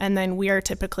office. And then we are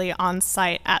typically on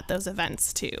site at those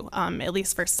events too, at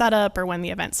least for setup or when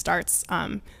the event starts.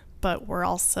 But we're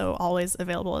also always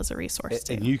available as a resource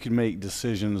too. And you can make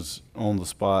decisions on the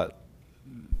spot.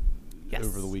 Yes.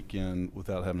 Over the weekend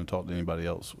without having to talk to anybody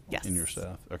else yes. in your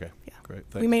staff? Okay, yeah. Great.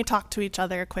 Thanks. We may talk to each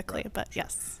other quickly, right. but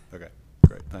yes. Okay,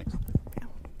 great, thanks. Yeah.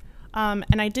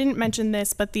 And I didn't mention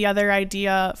this, but the other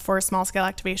idea for small-scale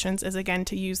activations is, again,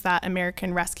 to use that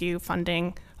American Rescue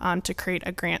funding to create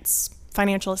a grants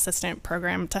financial assistance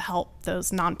program to help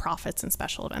those nonprofits and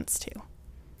special events too.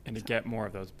 And to get more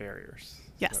of those barriers.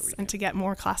 Yes, and to get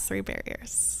more Class 3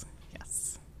 barriers.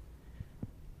 Yes.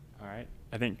 All right.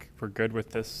 I think we're good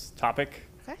with this topic.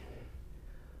 Okay.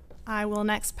 I will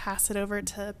next pass it over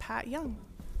to Pat Young.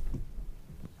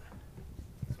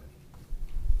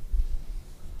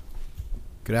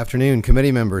 Good afternoon,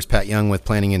 committee members. Pat Young with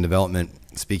Planning and Development,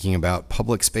 speaking about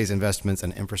public space investments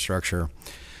and infrastructure.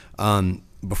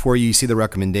 Before you see the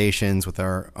recommendations with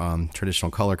our traditional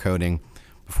color coding,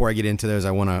 before I get into those,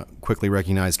 I want to quickly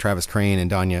recognize Travis Crane and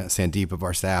Danya Sandeep of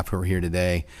our staff who are here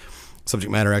today.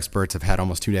 Subject matter experts have had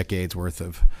almost 2 decades worth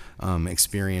of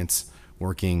experience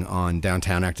working on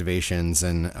downtown activations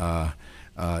and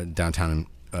downtown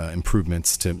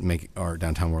improvements to make our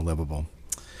downtown more livable.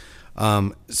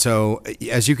 So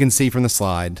as you can see from the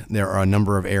slide, there are a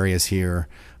number of areas here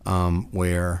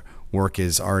where work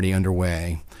is already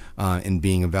underway and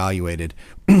being evaluated.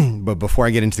 But before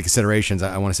I get into the considerations,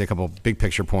 I want to say a couple of big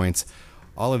picture points.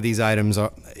 All of these items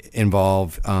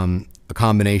involve a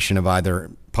combination of either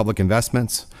public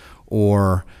investments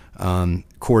or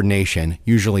coordination,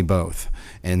 usually both.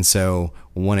 And so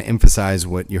I want to emphasize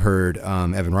what you heard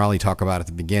Evan Raleigh talk about at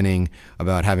the beginning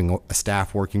about having a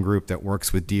staff working group that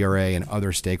works with DRA and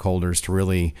other stakeholders to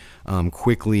really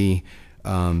quickly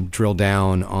drill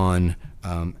down on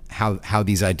how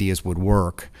these ideas would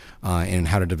work and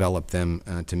how to develop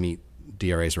them to meet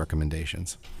DRA's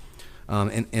recommendations.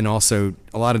 And also,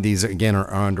 a lot of these, again,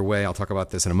 are underway. I'll talk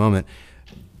about this in a moment.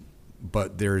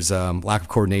 But there's lack of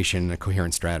coordination and a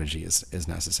coherent strategy is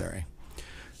necessary.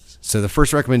 So the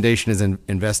first recommendation is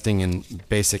investing in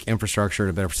basic infrastructure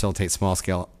to better facilitate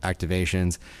small-scale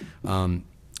activations.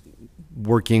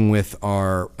 Working with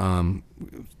our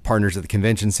partners at the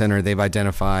convention center, they've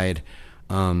identified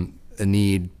a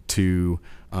need to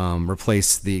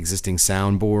replace the existing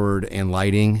soundboard and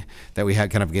lighting that we had,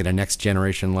 kind of get a next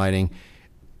generation lighting.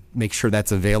 make sure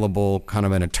that's available kind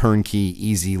of in a turnkey,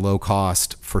 easy, low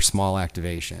cost for small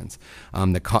activations.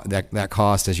 That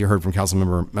cost, as you heard from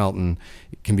Councilmember Melton,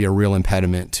 can be a real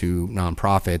impediment to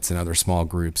nonprofits and other small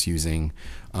groups using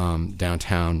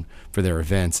downtown for their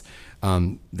events.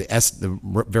 The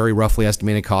very roughly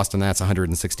estimated cost on that's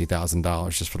 $160,000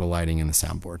 just for the lighting and the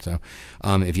soundboard. So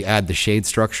if you add the shade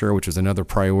structure, which was another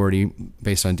priority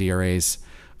based on DRA's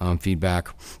feedback,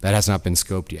 that has not been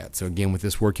scoped yet. So again, with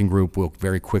this working group, we'll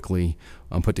very quickly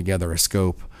put together a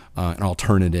scope and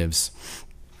alternatives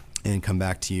and come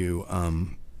back to you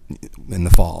in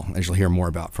the fall, as you'll hear more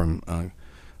about from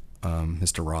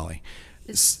Mr. Raleigh.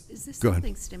 Is this Go ahead.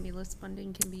 something stimulus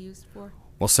funding can be used for?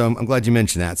 Well, so I'm glad you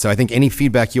mentioned that. So I think any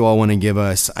feedback you all want to give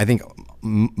us, I think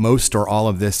most or all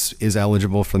of this is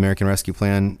eligible for the American Rescue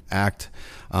Plan Act.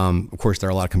 Of course, there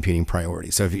are a lot of competing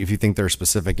priorities. So if you think there are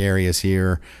specific areas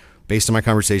here, based on my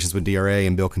conversations with DRA,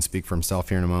 and Bill can speak for himself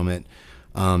here in a moment,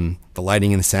 the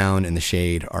lighting and the sound and the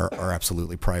shade are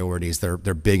absolutely priorities. They're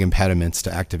big impediments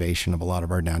to activation of a lot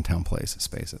of our downtown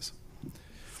spaces.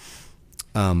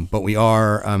 But we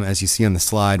are, as you see on the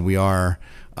slide, we are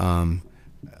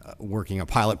working a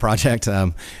pilot project.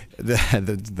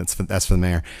 That's for the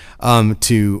mayor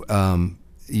to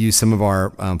use some of our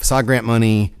facade grant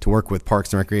money to work with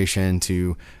Parks and Recreation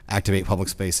to activate public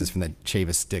spaces from the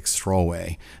Chavis Dix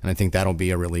Strollway, and I think that'll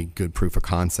be a really good proof of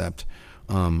concept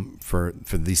for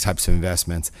these types of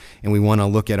investments. And we want to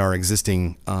look at our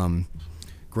existing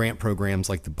grant programs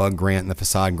like the bug grant and the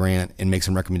facade grant and make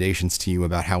some recommendations to you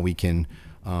about how we can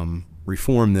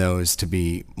reform those to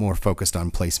be more focused on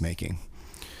placemaking.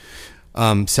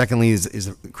 Secondly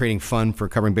is creating fund for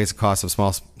covering basic costs of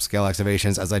small scale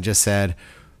activations. As I just said,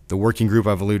 the working group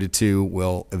I've alluded to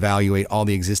will evaluate all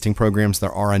the existing programs.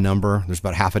 There are a number. There's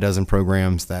about half a dozen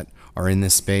programs that are in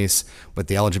this space, but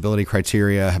the eligibility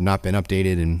criteria have not been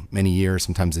updated in many years,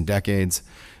 sometimes in decades.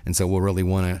 And so we'll really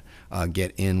want to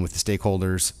get in with the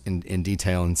stakeholders in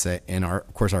detail and say, and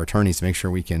of course our attorneys, to make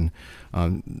sure we can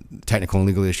technical and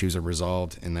legal issues are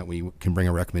resolved and that we can bring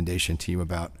a recommendation to you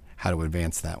about how to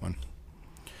advance that one.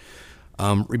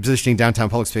 Repositioning downtown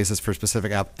public spaces for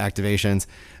specific activations.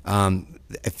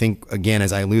 I think, again,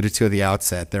 as I alluded to at the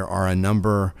outset, there are a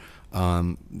number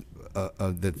of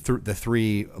the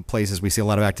three places we see a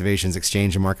lot of activations: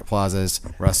 Exchange and Market Plazas,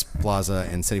 Russ Plaza,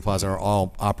 and City Plaza are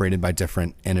all operated by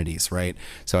different entities, right?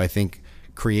 So I think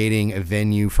creating a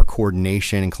venue for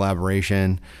coordination and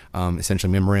collaboration,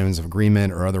 essentially memorandums of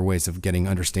agreement or other ways of getting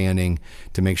understanding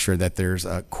to make sure that there's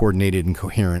a coordinated and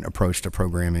coherent approach to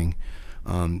programming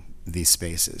these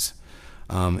spaces.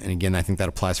 And again, I think that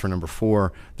applies for number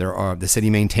 4. The city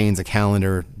maintains a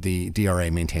calendar, the DRA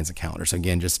maintains a calendar. So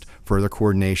again, just further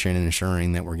coordination and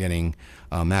ensuring that we're getting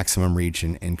maximum reach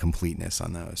and completeness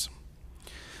on those.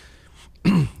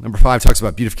 Number 5 talks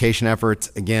about beautification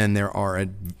efforts. Again, there are a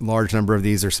large number of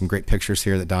these. There's some great pictures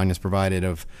here that Donya's provided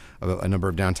of a number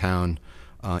of downtown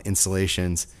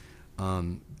installations.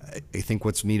 I think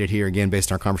what's needed here, again,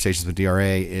 based on our conversations with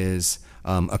DRA, is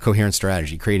a coherent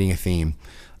strategy, creating a theme.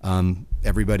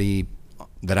 Everybody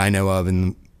that I know of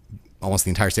in almost the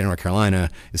entire state of North Carolina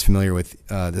is familiar with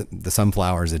the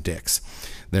sunflowers at Dick's.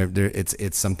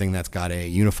 It's something that's got a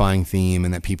unifying theme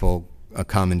and that people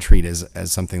come and treat as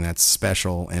something that's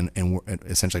special and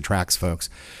essentially attracts folks.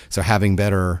 So having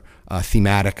better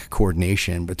thematic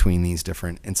coordination between these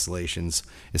different installations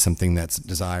is something that's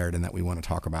desired and that we want to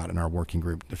talk about in our working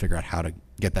group to figure out how to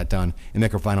get that done and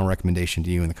make a final recommendation to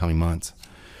you in the coming months.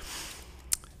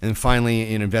 And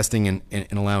finally, in investing in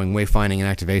allowing wayfinding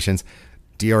and activations,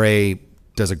 DRA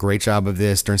does a great job of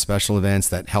this during special events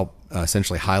that help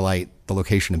essentially highlight the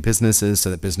location of businesses so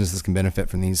that businesses can benefit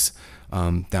from these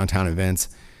downtown events.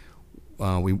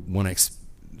 We want to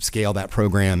scale that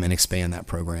program and expand that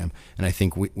program. And I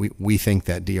think we think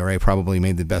that DRA probably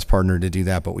made the best partner to do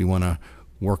that, but we want to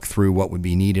work through what would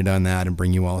be needed on that and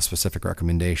bring you all a specific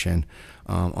recommendation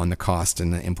on the cost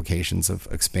and the implications of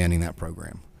expanding that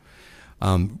program.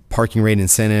 Parking rate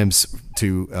incentives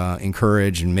to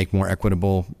encourage and make more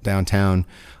equitable downtown.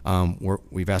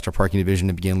 We've asked our parking division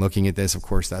to begin looking at this. Of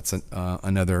course, that's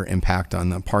another impact on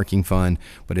the parking fund,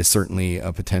 but it's certainly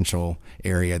a potential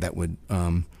area that would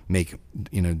make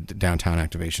downtown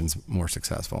activations more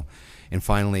successful. And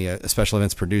finally, a special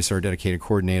events producer, a dedicated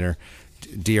coordinator.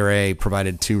 DRA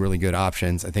provided 2 really good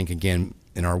options. I think, again,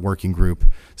 in our working group,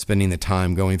 spending the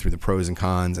time going through the pros and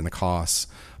cons and the costs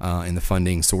and the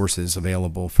funding sources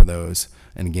available for those,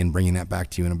 and again, bringing that back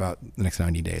to you in about the next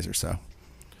 90 days or so.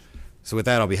 So with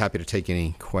that, I'll be happy to take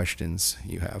any questions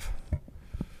you have.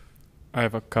 I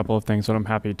have a couple of things, but I'm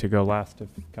happy to go last if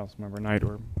Councilmember Knight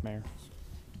or Mayor.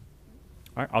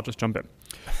 All right, I'll just jump in.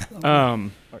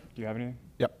 Do you have anything?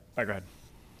 Yep. All right, go ahead.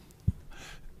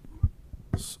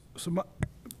 So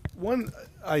one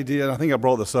idea, and I think I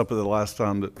brought this up the last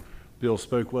time that Bill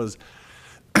spoke, was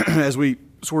as we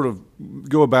sort of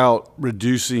go about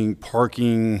reducing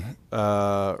parking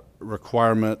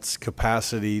requirements,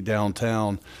 capacity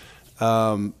downtown,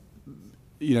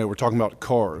 we're talking about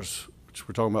cars.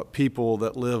 We're talking about people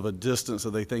that live a distance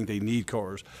that they think they need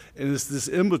cars. And it's this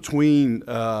in-between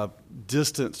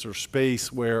distance or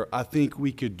space where I think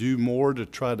we could do more to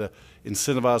try to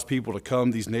incentivize people to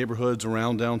come these neighborhoods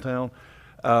around downtown.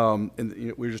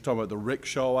 We were just talking about the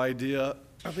rickshaw idea.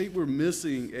 I think we're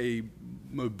missing a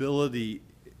mobility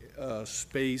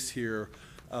space here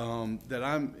that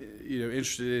I'm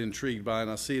interested in, intrigued by, and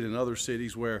I see it in other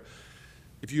cities where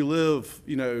if you live,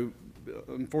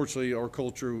 unfortunately, our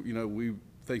culture, we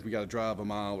think we got to drive a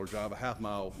mile or drive a half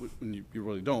mile when you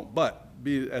really don't. But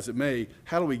be it as it may,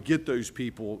 how do we get those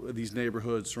people, these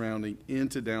neighborhoods surrounding,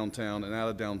 into downtown and out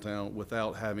of downtown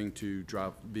without having to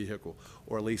drive a vehicle,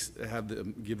 or at least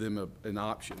give them an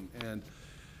option? And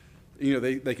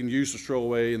they can use the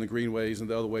strollway and the greenways and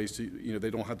the other ways to, they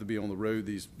don't have to be on the road,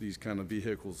 these kind of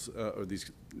vehicles, or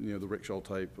these, the rickshaw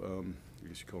type, I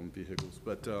guess you call them vehicles,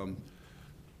 but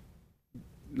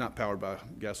not powered by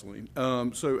gasoline.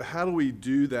 So how do we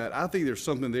do that? I think there's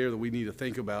something there that we need to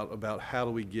think about how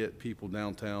do we get people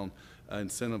downtown,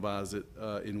 incentivize it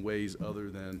in ways other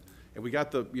than, and we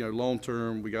got the,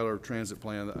 long-term, we got our transit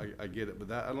plan, I get it, but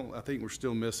I think we're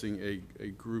still missing a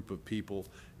group of people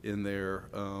in there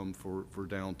for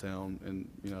downtown. And,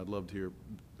 I'd love to hear,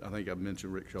 I think I've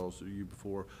mentioned rickshaws to you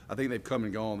before. I think they've come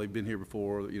and gone, they've been here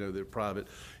before, they're private.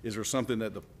 Is there something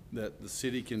that the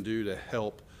city can do to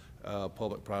help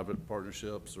public-private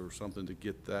partnerships or something to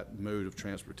get that mode of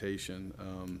transportation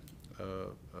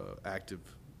active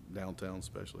downtown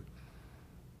especially?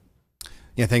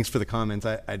 Yeah, thanks for the comments.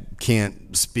 I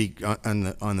can't speak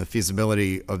on the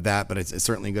feasibility of that, but it's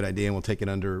certainly a good idea, and we'll take it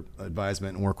under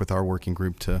advisement and work with our working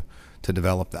group to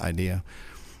develop the idea.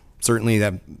 Certainly,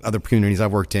 that other communities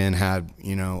I've worked in had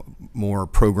more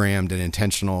programmed and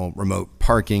intentional remote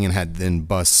parking, and had then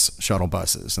shuttle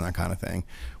buses and that kind of thing,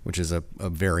 which is a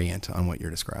variant on what you're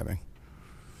describing.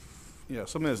 Yeah,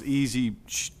 something that's easy,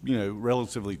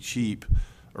 relatively cheap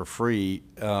or free,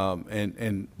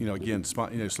 and again,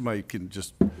 somebody can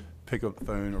just pick up the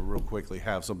phone or real quickly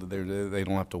have something there. They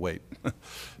don't have to wait.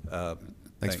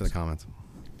 Thanks for the comments.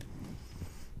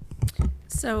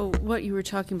 So what you were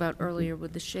talking about earlier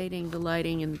with the shading, the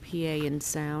lighting, and the PA and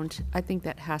sound, I think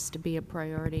that has to be a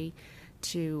priority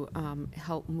to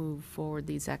help move forward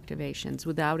these activations.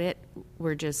 Without it,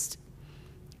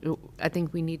 I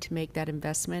think we need to make that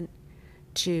investment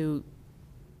to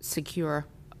secure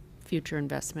future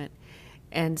investment.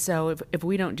 And so if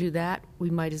we don't do that, we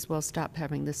might as well stop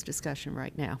having this discussion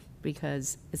right now,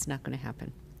 because it's not going to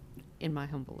happen, in my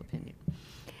humble opinion.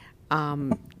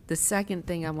 The second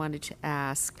thing I wanted to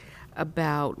ask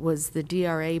about was the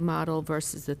DRA model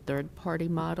versus the third-party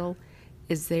model.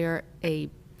 Is there a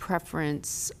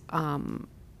preference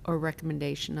or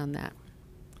recommendation on that?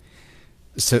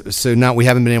 So now we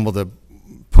haven't been able to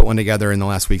put one together in the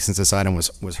last week since this item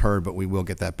was heard, but we will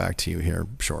get that back to you here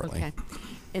shortly. Okay.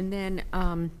 And then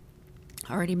I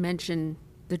already mentioned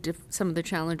some of the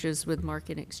challenges with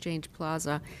Market Exchange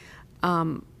Plaza,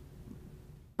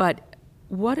 but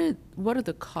what are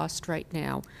the costs right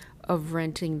now of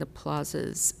renting the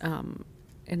plazas?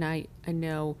 And I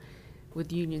know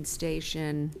with Union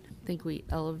Station, I think we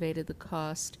elevated the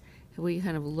cost. Have we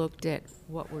kind of looked at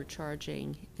what we're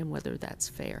charging and whether that's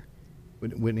fair?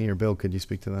 Whitney or Bill, could you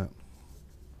speak to that?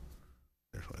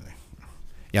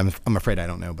 Yeah, I'm afraid I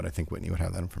don't know, but I think Whitney would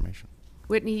have that information.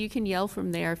 Whitney, you can yell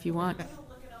from there if you want. I'll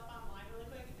look it up online really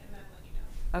quick and then let you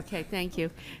know. Okay, thank you.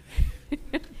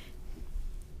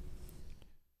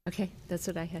 Okay, that's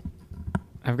what I had.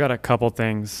 I've got a couple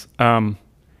things.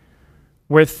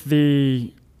 With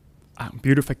the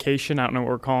beautification, I don't know what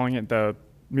we're calling it, the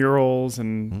murals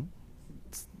and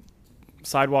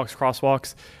sidewalks,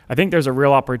 crosswalks, I think there's a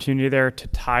real opportunity there to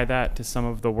tie that to some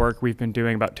of the work we've been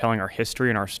doing about telling our history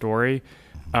and our story.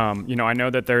 I know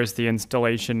that there's the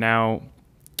installation now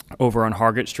over on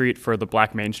Hargett Street for the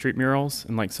Black Main Street murals,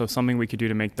 and so something we could do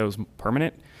to make those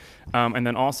permanent. And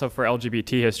then also for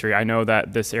LGBT history, I know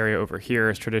that this area over here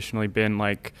has traditionally been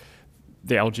like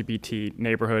the LGBT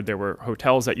neighborhood. There were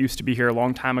hotels that used to be here a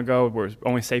long time ago, were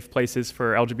only safe places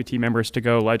for LGBT members to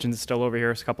go. Legends is still over here,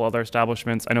 there's a couple other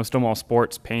establishments. I know Stonewall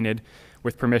Sports painted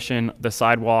with permission the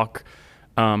sidewalk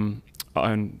on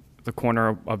the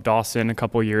corner of Dawson a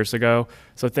couple years ago.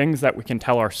 So things that we can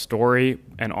tell our story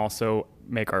and also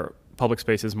make our public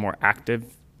spaces more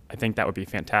active I think that would be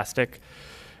fantastic.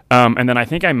 And then I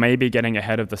think I may be getting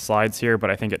ahead of the slides here, but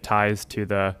I think it ties to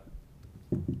a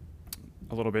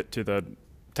little bit to the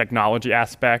technology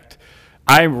aspect.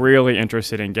 I'm really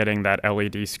interested in getting that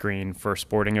LED screen for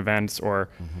sporting events, or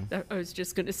I was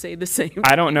just going to say the same.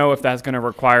 I don't know if that's going to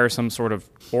require some sort of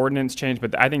ordinance change,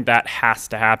 but I think that has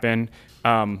to happen.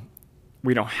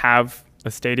 We don't have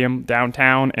a stadium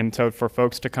downtown, and so for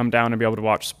folks to come down and be able to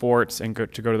watch sports and go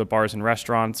to the bars and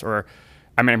restaurants, or,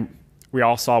 I mean, we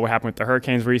all saw what happened with the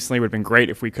Hurricanes recently. It would have been great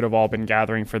if we could have all been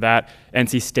gathering for that.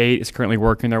 NC State is currently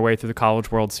working their way through the College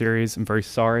World Series. I'm very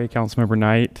sorry, Councilmember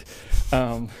Knight,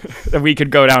 that we could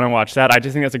go down and watch that. I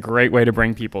just think that's a great way to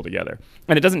bring people together.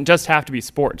 And it doesn't just have to be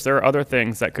sports. There are other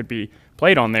things that could be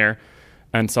played on there.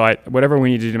 And so whatever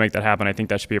we need to do to make that happen, I think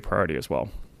that should be a priority as well.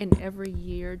 And every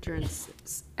year during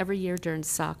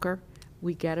soccer,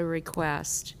 we get a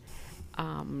request,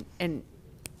 and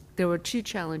there were two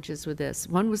challenges with this.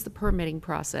 One was the permitting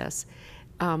process,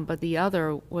 but the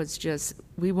other was just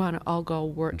we want to all go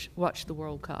watch the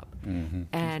World Cup.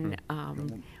 And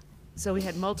so we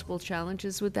had multiple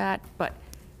challenges with that, but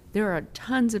there are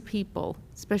tons of people,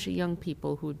 especially young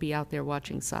people, who would be out there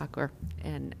watching soccer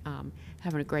and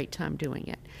having a great time doing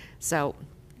it. So,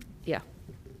 yeah.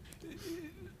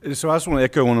 So I just want to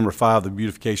echo on number 5, the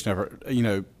beautification effort. You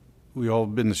know, we all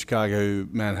been to Chicago,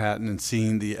 Manhattan, and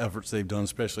seen the efforts they've done,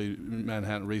 especially in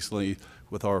Manhattan recently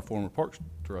with our former parks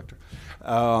director.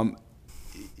 And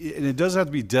it doesn't have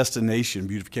to be destination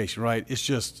beautification, right? It's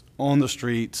just on the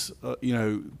streets, you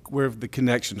know, where the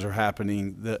connections are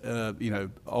happening, you know,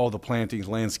 all the plantings,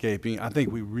 landscaping. I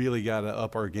think we really got to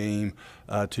up our game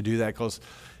to do that, because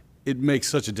it makes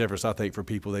such a difference, I think, for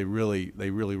people. They really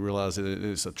realize that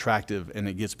it's attractive, and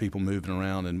it gets people moving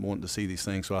around and wanting to see these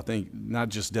things. So I think not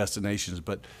just destinations,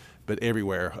 but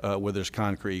everywhere where there's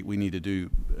concrete, we need to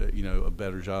do you know, a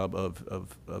better job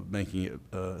of making it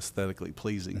aesthetically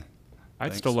pleasing.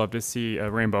 I'd still love to see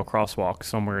a rainbow crosswalk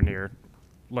somewhere near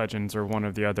Legends or one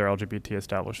of the other LGBT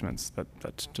establishments.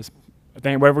 That's just, I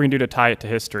think whatever we can do to tie it to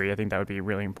history, I think that would be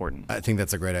really important. I think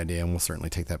that's a great idea, and we'll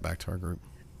certainly take that back to our group.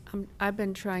 I've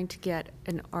been trying to get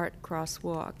an art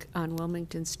crosswalk on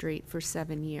Wilmington Street for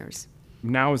 7 years.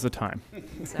 Now is the time.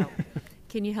 So,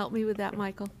 can you help me with that,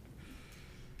 Michael?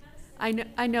 I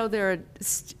know there are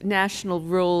national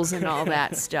rules and all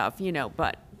that stuff, you know,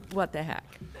 but what the heck?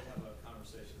 Have a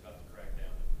conversation about the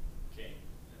crackdown that came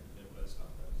in the Midwest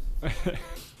on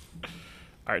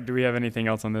All right, do we have anything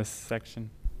else on this section?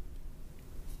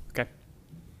 Okay.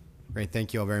 Great,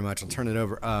 thank you all very much. I'll turn it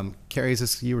over. Carrie, is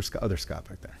this you or Scott? Oh, there's Scott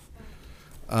back there.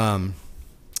 Turn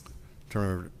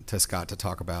over to Scott to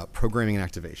talk about programming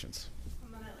and activations.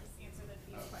 I'm going to answer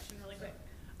the fees question really quick.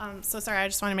 So sorry, I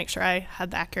just want to make sure I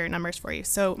had the accurate numbers for you.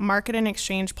 So Market and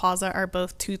Exchange Plaza are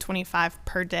both $225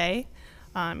 per day.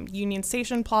 Union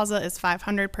Station Plaza is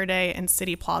 $500 per day, and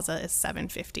City Plaza is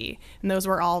 $750. And those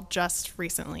were all just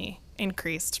recently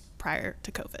increased prior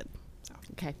to COVID. So.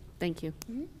 Okay, thank you.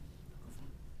 Mm-hmm.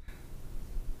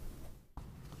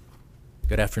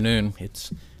 Good afternoon.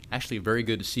 It's actually very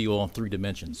good to see you all in 3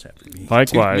 dimensions after being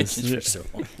Likewise. 2 dimensions for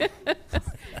so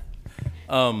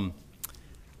long.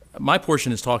 My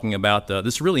portion is talking about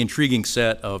this really intriguing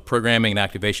set of programming and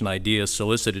activation ideas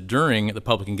solicited during the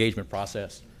public engagement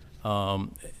process.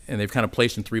 And they've kind of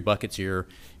placed in 3 buckets here: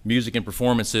 music and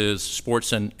performances,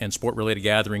 sports and sport-related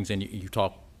gatherings, and you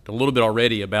talked a little bit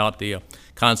already about the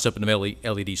concept of an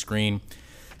LED screen,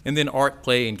 and then art,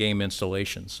 play, and game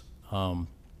installations.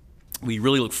 We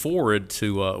really look forward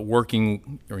to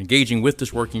working or engaging with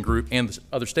this working group and the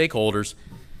other stakeholders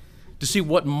to see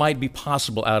what might be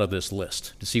possible out of this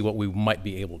list, to see what we might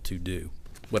be able to do.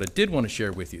 What I did want to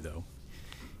share with you, though,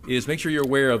 is make sure you're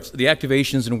aware of the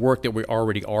activations and work that we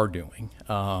already are doing.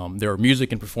 There are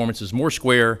music and performances. Moore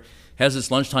Square has its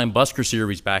lunchtime busker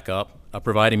series back up,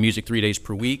 providing music 3 days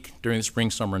per week during the spring,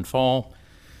 summer, and fall.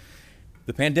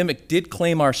 The pandemic did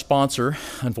claim our sponsor,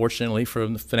 unfortunately,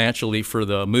 financially for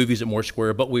the movies at Moore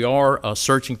Square, but we are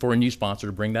searching for a new sponsor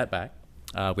to bring that back.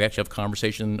 We actually have a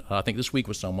conversation, I think this week,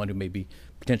 with someone who may be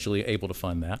potentially able to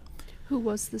fund that. Who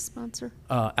was the sponsor?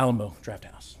 Alamo Draft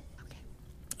House.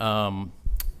 Okay.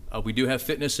 We do have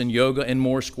fitness and yoga in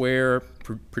Moore Square,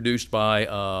 produced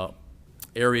by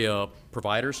area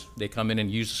providers. They come in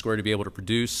and use the square to be able to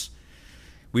produce.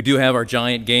 We do have our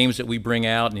giant games that we bring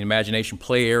out in the Imagination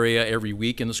Play area every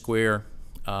week in the square.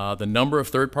 The number of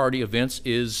third-party events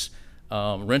is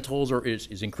rentals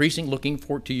is increasing, looking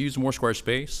to use Moore Square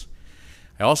space.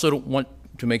 I also want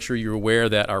to make sure you're aware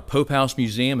that our Pope House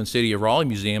Museum and City of Raleigh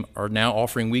Museum are now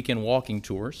offering weekend walking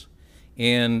tours,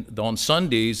 And on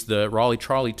Sundays, the Raleigh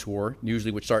Trolley Tour,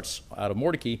 usually which starts out of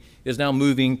Mordecai, is now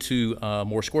moving to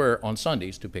Moore Square on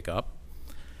Sundays to pick up.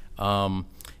 I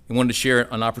wanted to share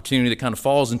an opportunity that kind of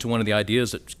falls into one of the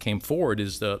ideas that came forward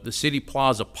is the City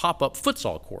Plaza pop-up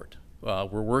futsal court.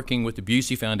 We're working with the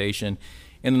Busey Foundation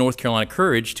and the North Carolina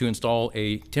Courage to install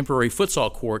a temporary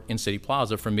futsal court in City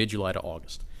Plaza from mid-July to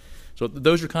August. So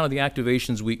those are kind of the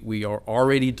activations we are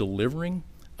already delivering.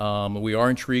 We are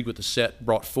intrigued with the set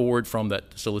brought forward from that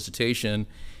solicitation,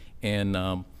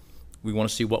 and we want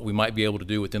to see what we might be able to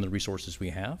do within the resources we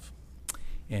have.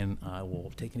 And I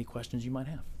will take any questions you might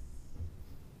have.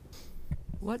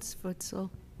 What's futsal?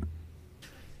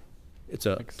 It's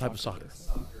a type of soccer.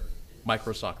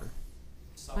 Micro soccer.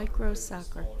 Micro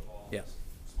soccer. Yeah.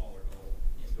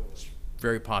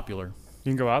 Very popular. You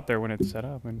can go out there when it's set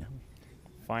up and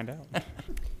find out.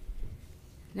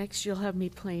 Next, you'll have me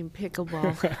playing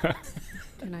pickleball.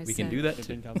 Can I We say? can do that It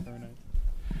too. didn't count very nice.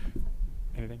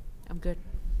 Anything? I'm good.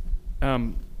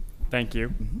 Thank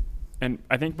you. And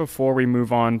I think before we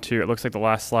move on to, it looks like the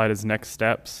last slide is next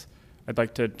steps. I'd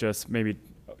like to just maybe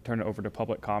turn it over to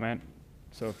public comment.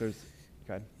 So if there's,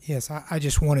 go ahead. Yes, I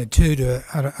just wanted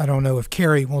I don't know if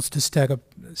Carrie wants to step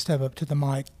up to the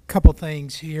mic. Couple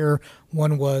things here.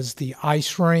 One was the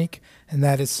ice rink, and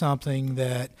that is something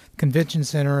that Convention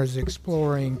Center is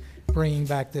exploring bringing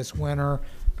back this winter.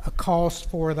 A cost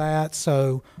for that,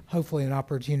 so hopefully an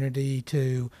opportunity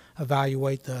to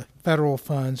evaluate the federal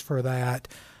funds for that.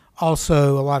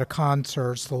 Also, a lot of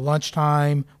concerts. The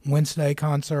lunchtime Wednesday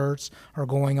concerts are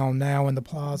going on now in the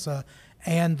plaza,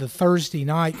 and the Thursday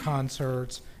night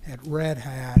concerts at Red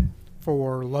Hat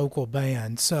for local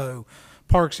bands. So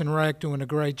Parks and Rec doing a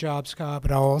great job, Scott,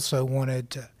 but I also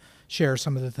wanted to share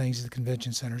some of the things the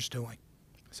Convention Center's doing.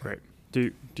 So. Great.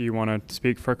 Do you want to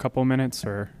speak for a couple minutes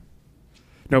or?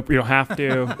 Nope, you don't have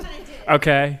to.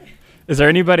 Okay. Is there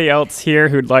anybody else here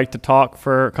who'd like to talk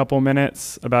for a couple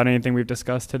minutes about anything we've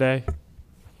discussed today?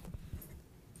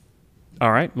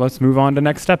 All right, let's move on to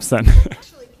next steps then.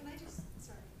 Actually, can I just,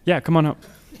 sorry. Yeah, come on up.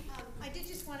 I did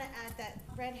just want to add that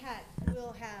Red Hat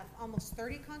will have almost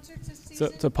 30 concerts this season.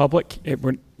 So it's a public,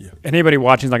 anybody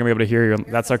watching is not going to be able to hear you.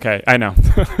 That's okay. I know.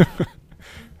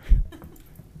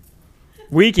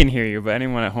 We can hear you, but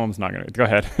anyone at home is not going to. Go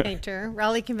ahead. Painter,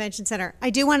 Raleigh Convention Center. I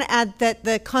do want to add that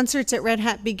the concerts at Red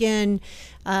Hat begin,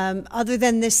 other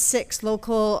than this 6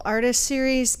 local artist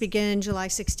series, begin July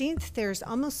 16th. There's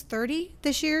almost 30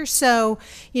 this year. So,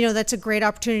 that's a great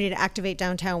opportunity to activate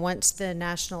downtown once the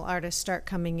national artists start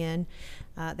coming in.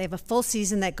 They have a full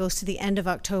season that goes to the end of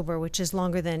October, which is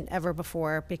longer than ever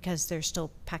before because they're still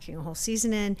packing a whole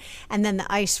season in. And then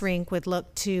the ice rink would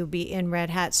look to be in Red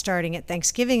Hat starting at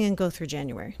Thanksgiving and go through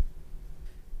January.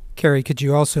 Carrie, could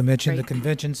you also mention the Great.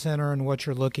 Convention Center and what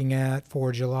you're looking at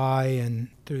for July and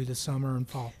through the summer and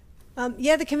fall?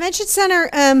 The Convention Center,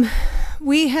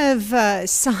 we have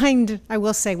signed, I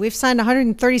will say, we've signed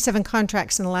 137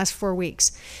 contracts in the last 4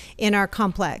 weeks in our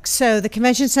complex. So the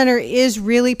Convention Center is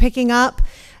really picking up.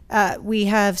 We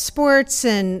have sports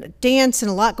and dance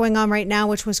and a lot going on right now,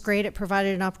 which was great. It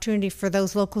provided an opportunity for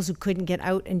those locals who couldn't get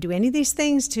out and do any of these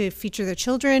things to feature their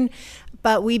children.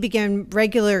 But we began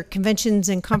regular conventions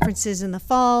and conferences in the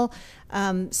fall.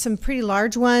 Some pretty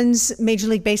large ones. Major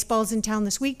League Baseball's in town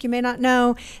this week, you may not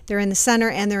know. They're in the center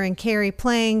and they're in Cary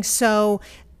playing. So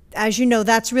as you know,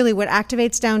 that's really what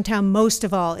activates downtown most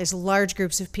of all is large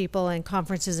groups of people and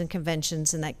conferences and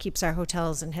conventions, and that keeps our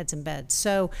hotels and heads in bed.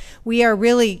 So we are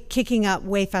really kicking up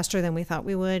way faster than we thought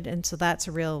we would, and so that's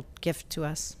a real gift to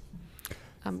us.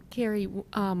 Carrie,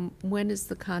 when is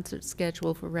the concert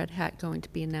schedule for Red Hat going to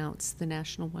be announced, the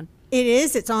national one? It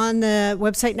is. It's on the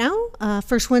website now.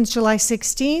 First one's July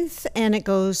 16th, and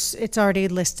it's already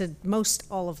listed. Most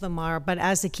all of them are, but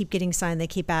as they keep getting signed, they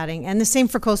keep adding. And the same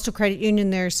for Coastal Credit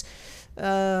Union. There's,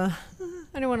 I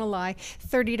don't want to lie,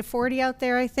 30 to 40 out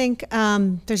there, I think.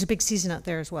 There's a big season out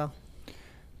there as well.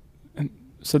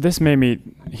 So this made me,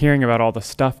 hearing about all the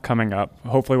stuff coming up,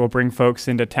 hopefully we'll bring folks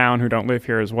into town who don't live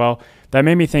here as well. That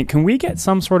made me think, can we get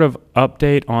some sort of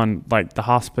update on like the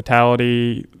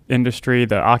hospitality industry,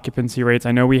 the occupancy rates?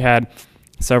 I know we had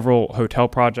several hotel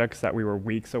projects that we were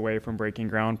weeks away from breaking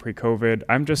ground pre-COVID.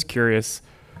 I'm just curious,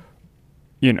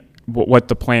 what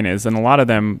the plan is. And a lot of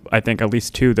them, I think at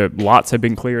least 2, the lots have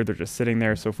been cleared. They're just sitting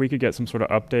there. So if we could get some sort of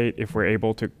update, if we're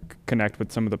able to connect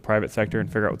with some of the private sector and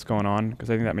figure out what's going on, because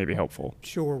I think that may be helpful.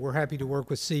 Sure, we're happy to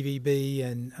work with CVB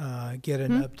and get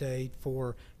an update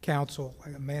for council,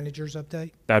 like a manager's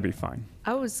update. That'd be fine.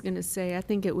 I was going to say, I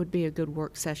think it would be a good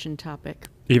work session topic.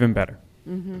 Even better.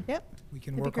 Mm-hmm. Yep. We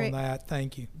can That'd be work on great. that.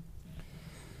 Thank you.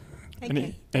 Thank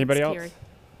you. Anybody Thanks, else? Carrie.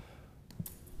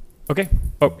 Okay.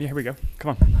 Oh, yeah, here we go.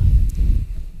 Come on.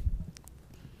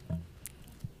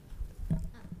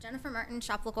 Jennifer Merton,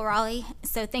 Shop Local Raleigh.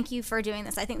 So thank you for doing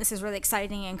this. I think this is really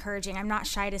exciting and encouraging. I'm not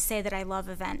shy to say that I love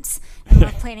events and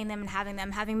love planning them and having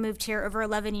them. Having moved here over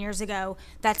 11 years ago,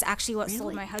 that's actually what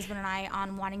sold my husband and I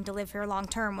on wanting to live here long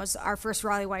term, was our first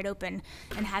Raleigh Wide Open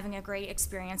and having a great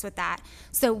experience with that.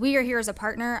 So we are here as a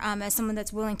partner, as someone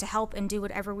that's willing to help and do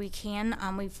whatever we can.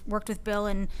 We've worked with Bill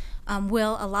and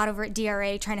Will a lot over at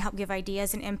DRA, trying to help give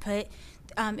ideas and input.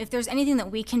 If there's anything that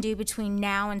we can do between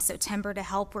now and September to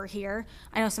help, we're here.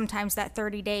 I know sometimes that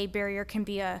 30-day barrier can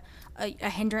be a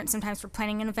hindrance sometimes for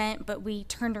planning an event, but we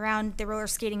turned around the roller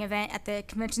skating event at the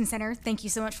convention center. Thank you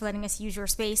so much for letting us use your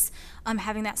space,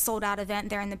 having that sold out event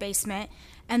there in the basement.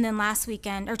 And then last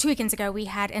weekend, or 2 weekends ago, we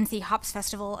had NC Hops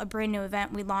Festival, a brand new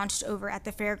event we launched over at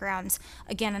the fairgrounds.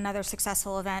 Again, another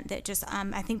successful event that just,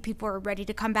 I think people are ready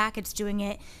to come back. It's doing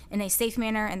it in a safe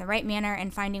manner, in the right manner,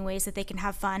 and finding ways that they can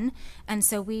have fun. And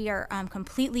so we are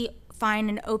completely fine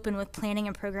and open with planning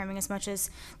and programming as much as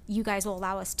you guys will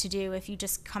allow us to do. If you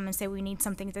just come and say we need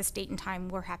something at this date and time,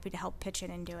 we're happy to help pitch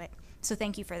in and do it. So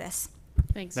thank you for this.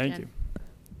 Thanks, Thank Jen.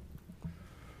 you.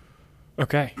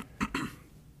 Okay.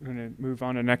 We're going to move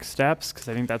on to next steps, because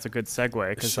I think that's a good segue,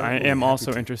 because I Certainly, am happy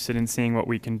also to. interested in seeing what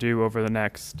we can do over the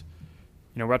next,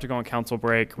 we're about to go on council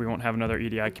break. We won't have another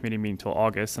EDI committee meeting until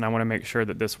August, and I want to make sure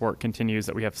that this work continues,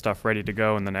 that we have stuff ready to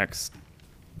go in the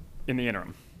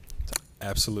interim.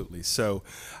 Absolutely. So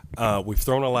we've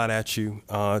thrown a lot at you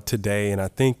today, and I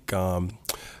think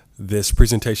this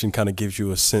presentation kind of gives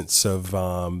you a sense of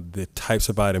the types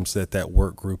of items that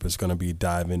work group is going to be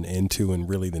diving into, and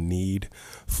really the need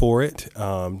for it.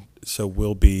 So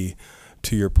we'll be,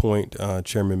 to your point,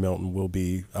 Chairman Melton, we'll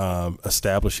be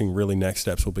establishing, really next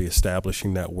steps will be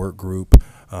establishing that work group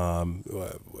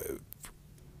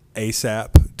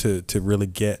ASAP to really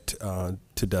get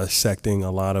to dissecting a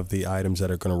lot of the items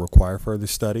that are going to require further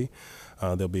study.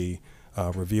 They'll be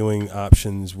reviewing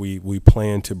options. We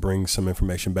plan to bring some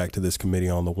information back to this committee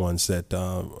on the ones that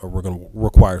we're going to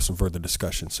require some further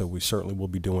discussion. So we certainly will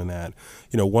be doing that.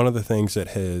 One of the things that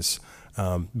has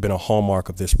been a hallmark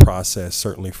of this process,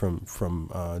 certainly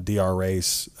from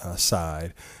DRA's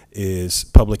side, is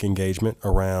public engagement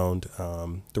around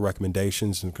the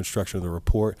recommendations and construction of the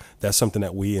report. That's something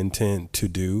that we intend to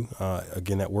do.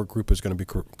 Again, that work group is going to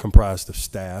be comprised of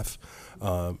staff,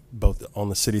 both on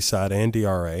the city side and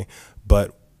DRA,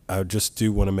 but I just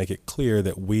do want to make it clear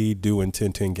that we do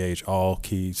intend to engage all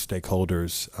key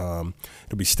stakeholders.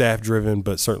 It'll be staff driven,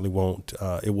 but certainly won't.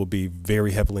 It will be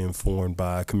very heavily informed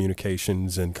by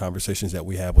communications and conversations that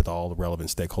we have with all the relevant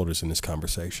stakeholders in this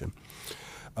conversation.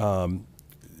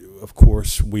 Of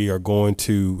course, we are going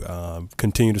to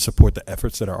continue to support the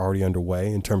efforts that are already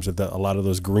underway in terms of a lot of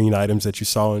those green items that you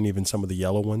saw, and even some of the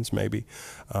yellow ones maybe.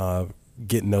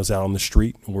 Getting those out on the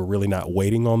street. We're really not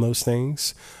waiting on those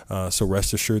things. So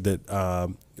rest assured that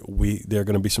there are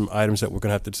going to be some items that we're going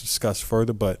to have to discuss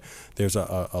further, but there's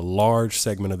a large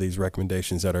segment of these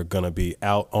recommendations that are going to be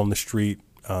out on the street.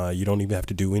 You don't even have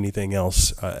to do anything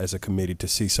else as a committee to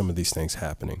see some of these things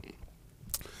happening.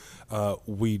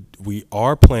 We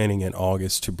are planning in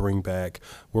August to bring back,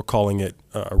 we're calling it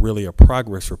really a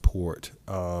progress report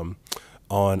on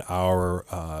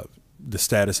our the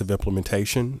status of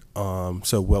implementation.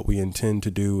 So what we intend to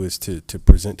do is to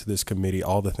present to this committee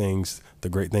all the things, the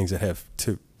great things that have,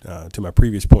 to my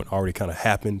previous point, already kind of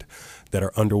happened, that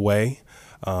are underway.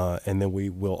 And then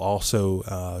we will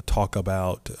also talk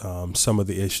about some of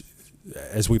the issues.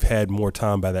 As we've had more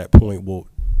time by that point, we'll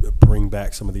bring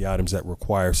back some of the items that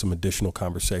require some additional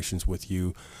conversations with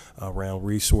you around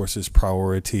resources,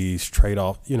 priorities,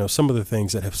 trade-off, some of the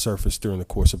things that have surfaced during the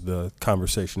course of the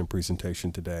conversation and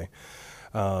presentation today.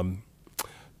 And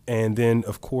then,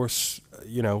 of course,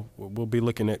 we'll be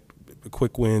looking at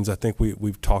quick wins. I think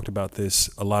we've talked about this,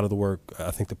 a lot of the work.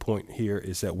 I think the point here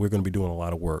is that we're going to be doing a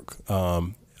lot of work.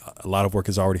 A lot of work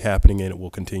is already happening, and it will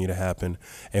continue to happen.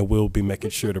 And we'll be making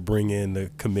sure to bring in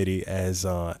the committee as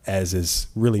is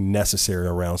really necessary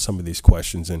around some of these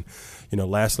questions. And,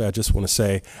 lastly, I just want to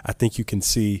say, I think you can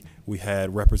see we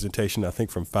had representation, I think,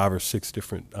 from 5 or 6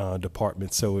 different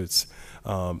departments. So it's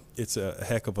a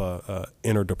heck of a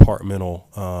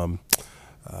interdepartmental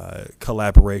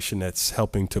collaboration that's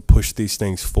helping to push these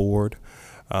things forward.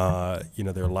 There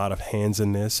are a lot of hands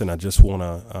in this, and I just want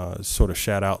to sort of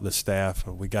shout out the staff.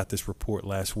 We got this report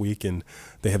last week, and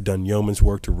they have done yeoman's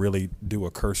work to really do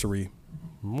a cursory,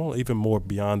 well, even more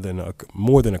than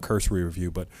a cursory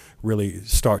review, but really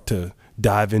start to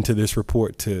dive into this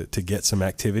report to get some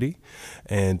activity.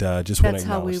 And just want to acknowledge That's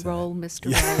how we that. roll,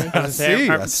 Mr. Raleigh.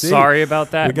 I'm sorry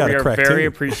about that. We are very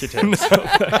appreciative.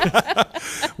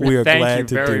 we are Thank glad you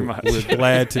to very do much. it. We're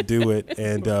glad to do it,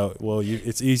 and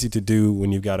it's easy to do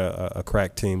when you've got a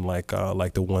crack team like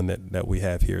the one that we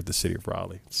have here at the City of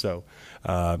Raleigh. So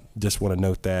just want to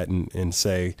note that and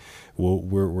say, well,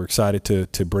 we're excited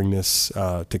to bring this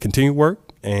to continue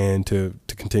work and to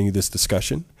continue this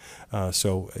discussion.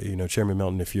 So Chairman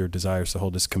Melton, if your desire is to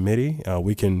hold this committee,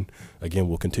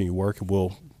 we'll continue work.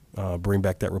 We'll bring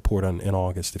back that report in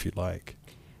August if you'd like.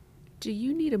 Do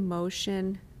you need a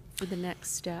motion for the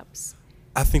next steps?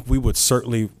 I think we would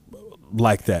certainly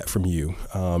like that from you.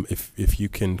 If you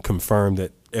can confirm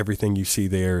that everything you see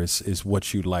there is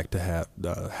what you'd like to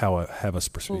have us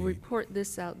proceed. We'll report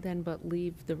this out then, but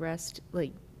leave the rest,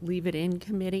 leave it in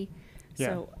committee. Yeah.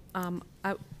 So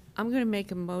I'm going to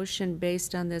make a motion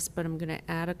based on this, but I'm going to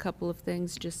add a couple of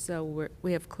things just so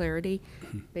we have clarity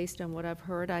based on what I've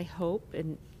heard, I hope,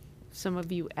 and some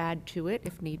of you add to it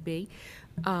if need be.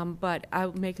 But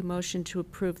I'll make a motion to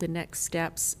approve the next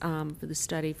steps for the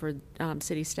study for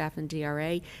city staff and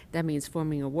DRA. That means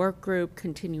forming a work group,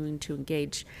 continuing to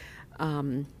engage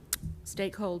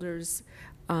stakeholders,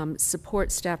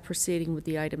 support staff proceeding with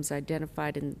the items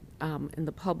identified in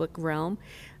the public realm.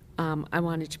 I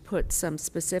wanted to put some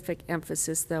specific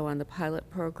emphasis, though, on the pilot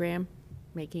program,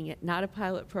 making it not a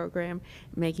pilot program,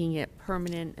 making it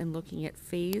permanent, and looking at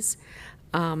fees.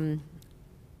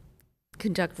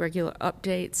 Conduct regular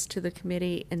updates to the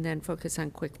committee, and then focus on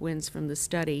quick wins from the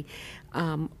study.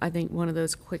 I think one of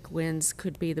those quick wins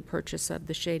could be the purchase of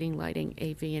the shading, lighting,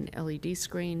 AV, and LED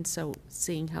screen, so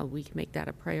seeing how we can make that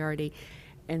a priority.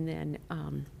 And then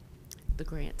the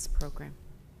grants program.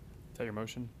 Is that your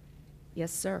motion?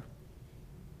 Yes, sir.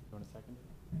 You want a second?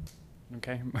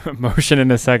 Okay. Motion and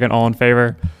a second. All in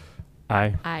favor?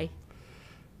 Aye. Aye.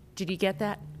 Did you get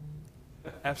that?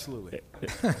 Absolutely.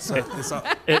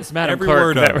 It's Madam Every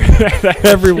Clerk. word of it.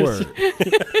 Every word.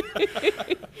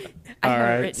 All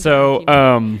right.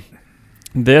 So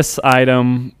this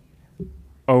item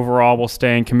overall will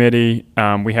stay in committee.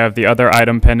 We have the other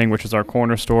item pending, which is our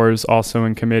corner stores, also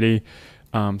in committee.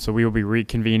 So we will be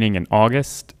reconvening in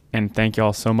August. And thank you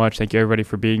all so much. Thank you, everybody,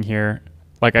 for being here.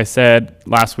 Like I said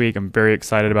last week, I'm very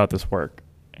excited about this work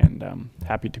and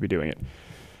happy to be doing it.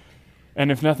 And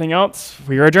if nothing else,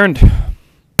 we are adjourned.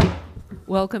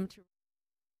 Welcome to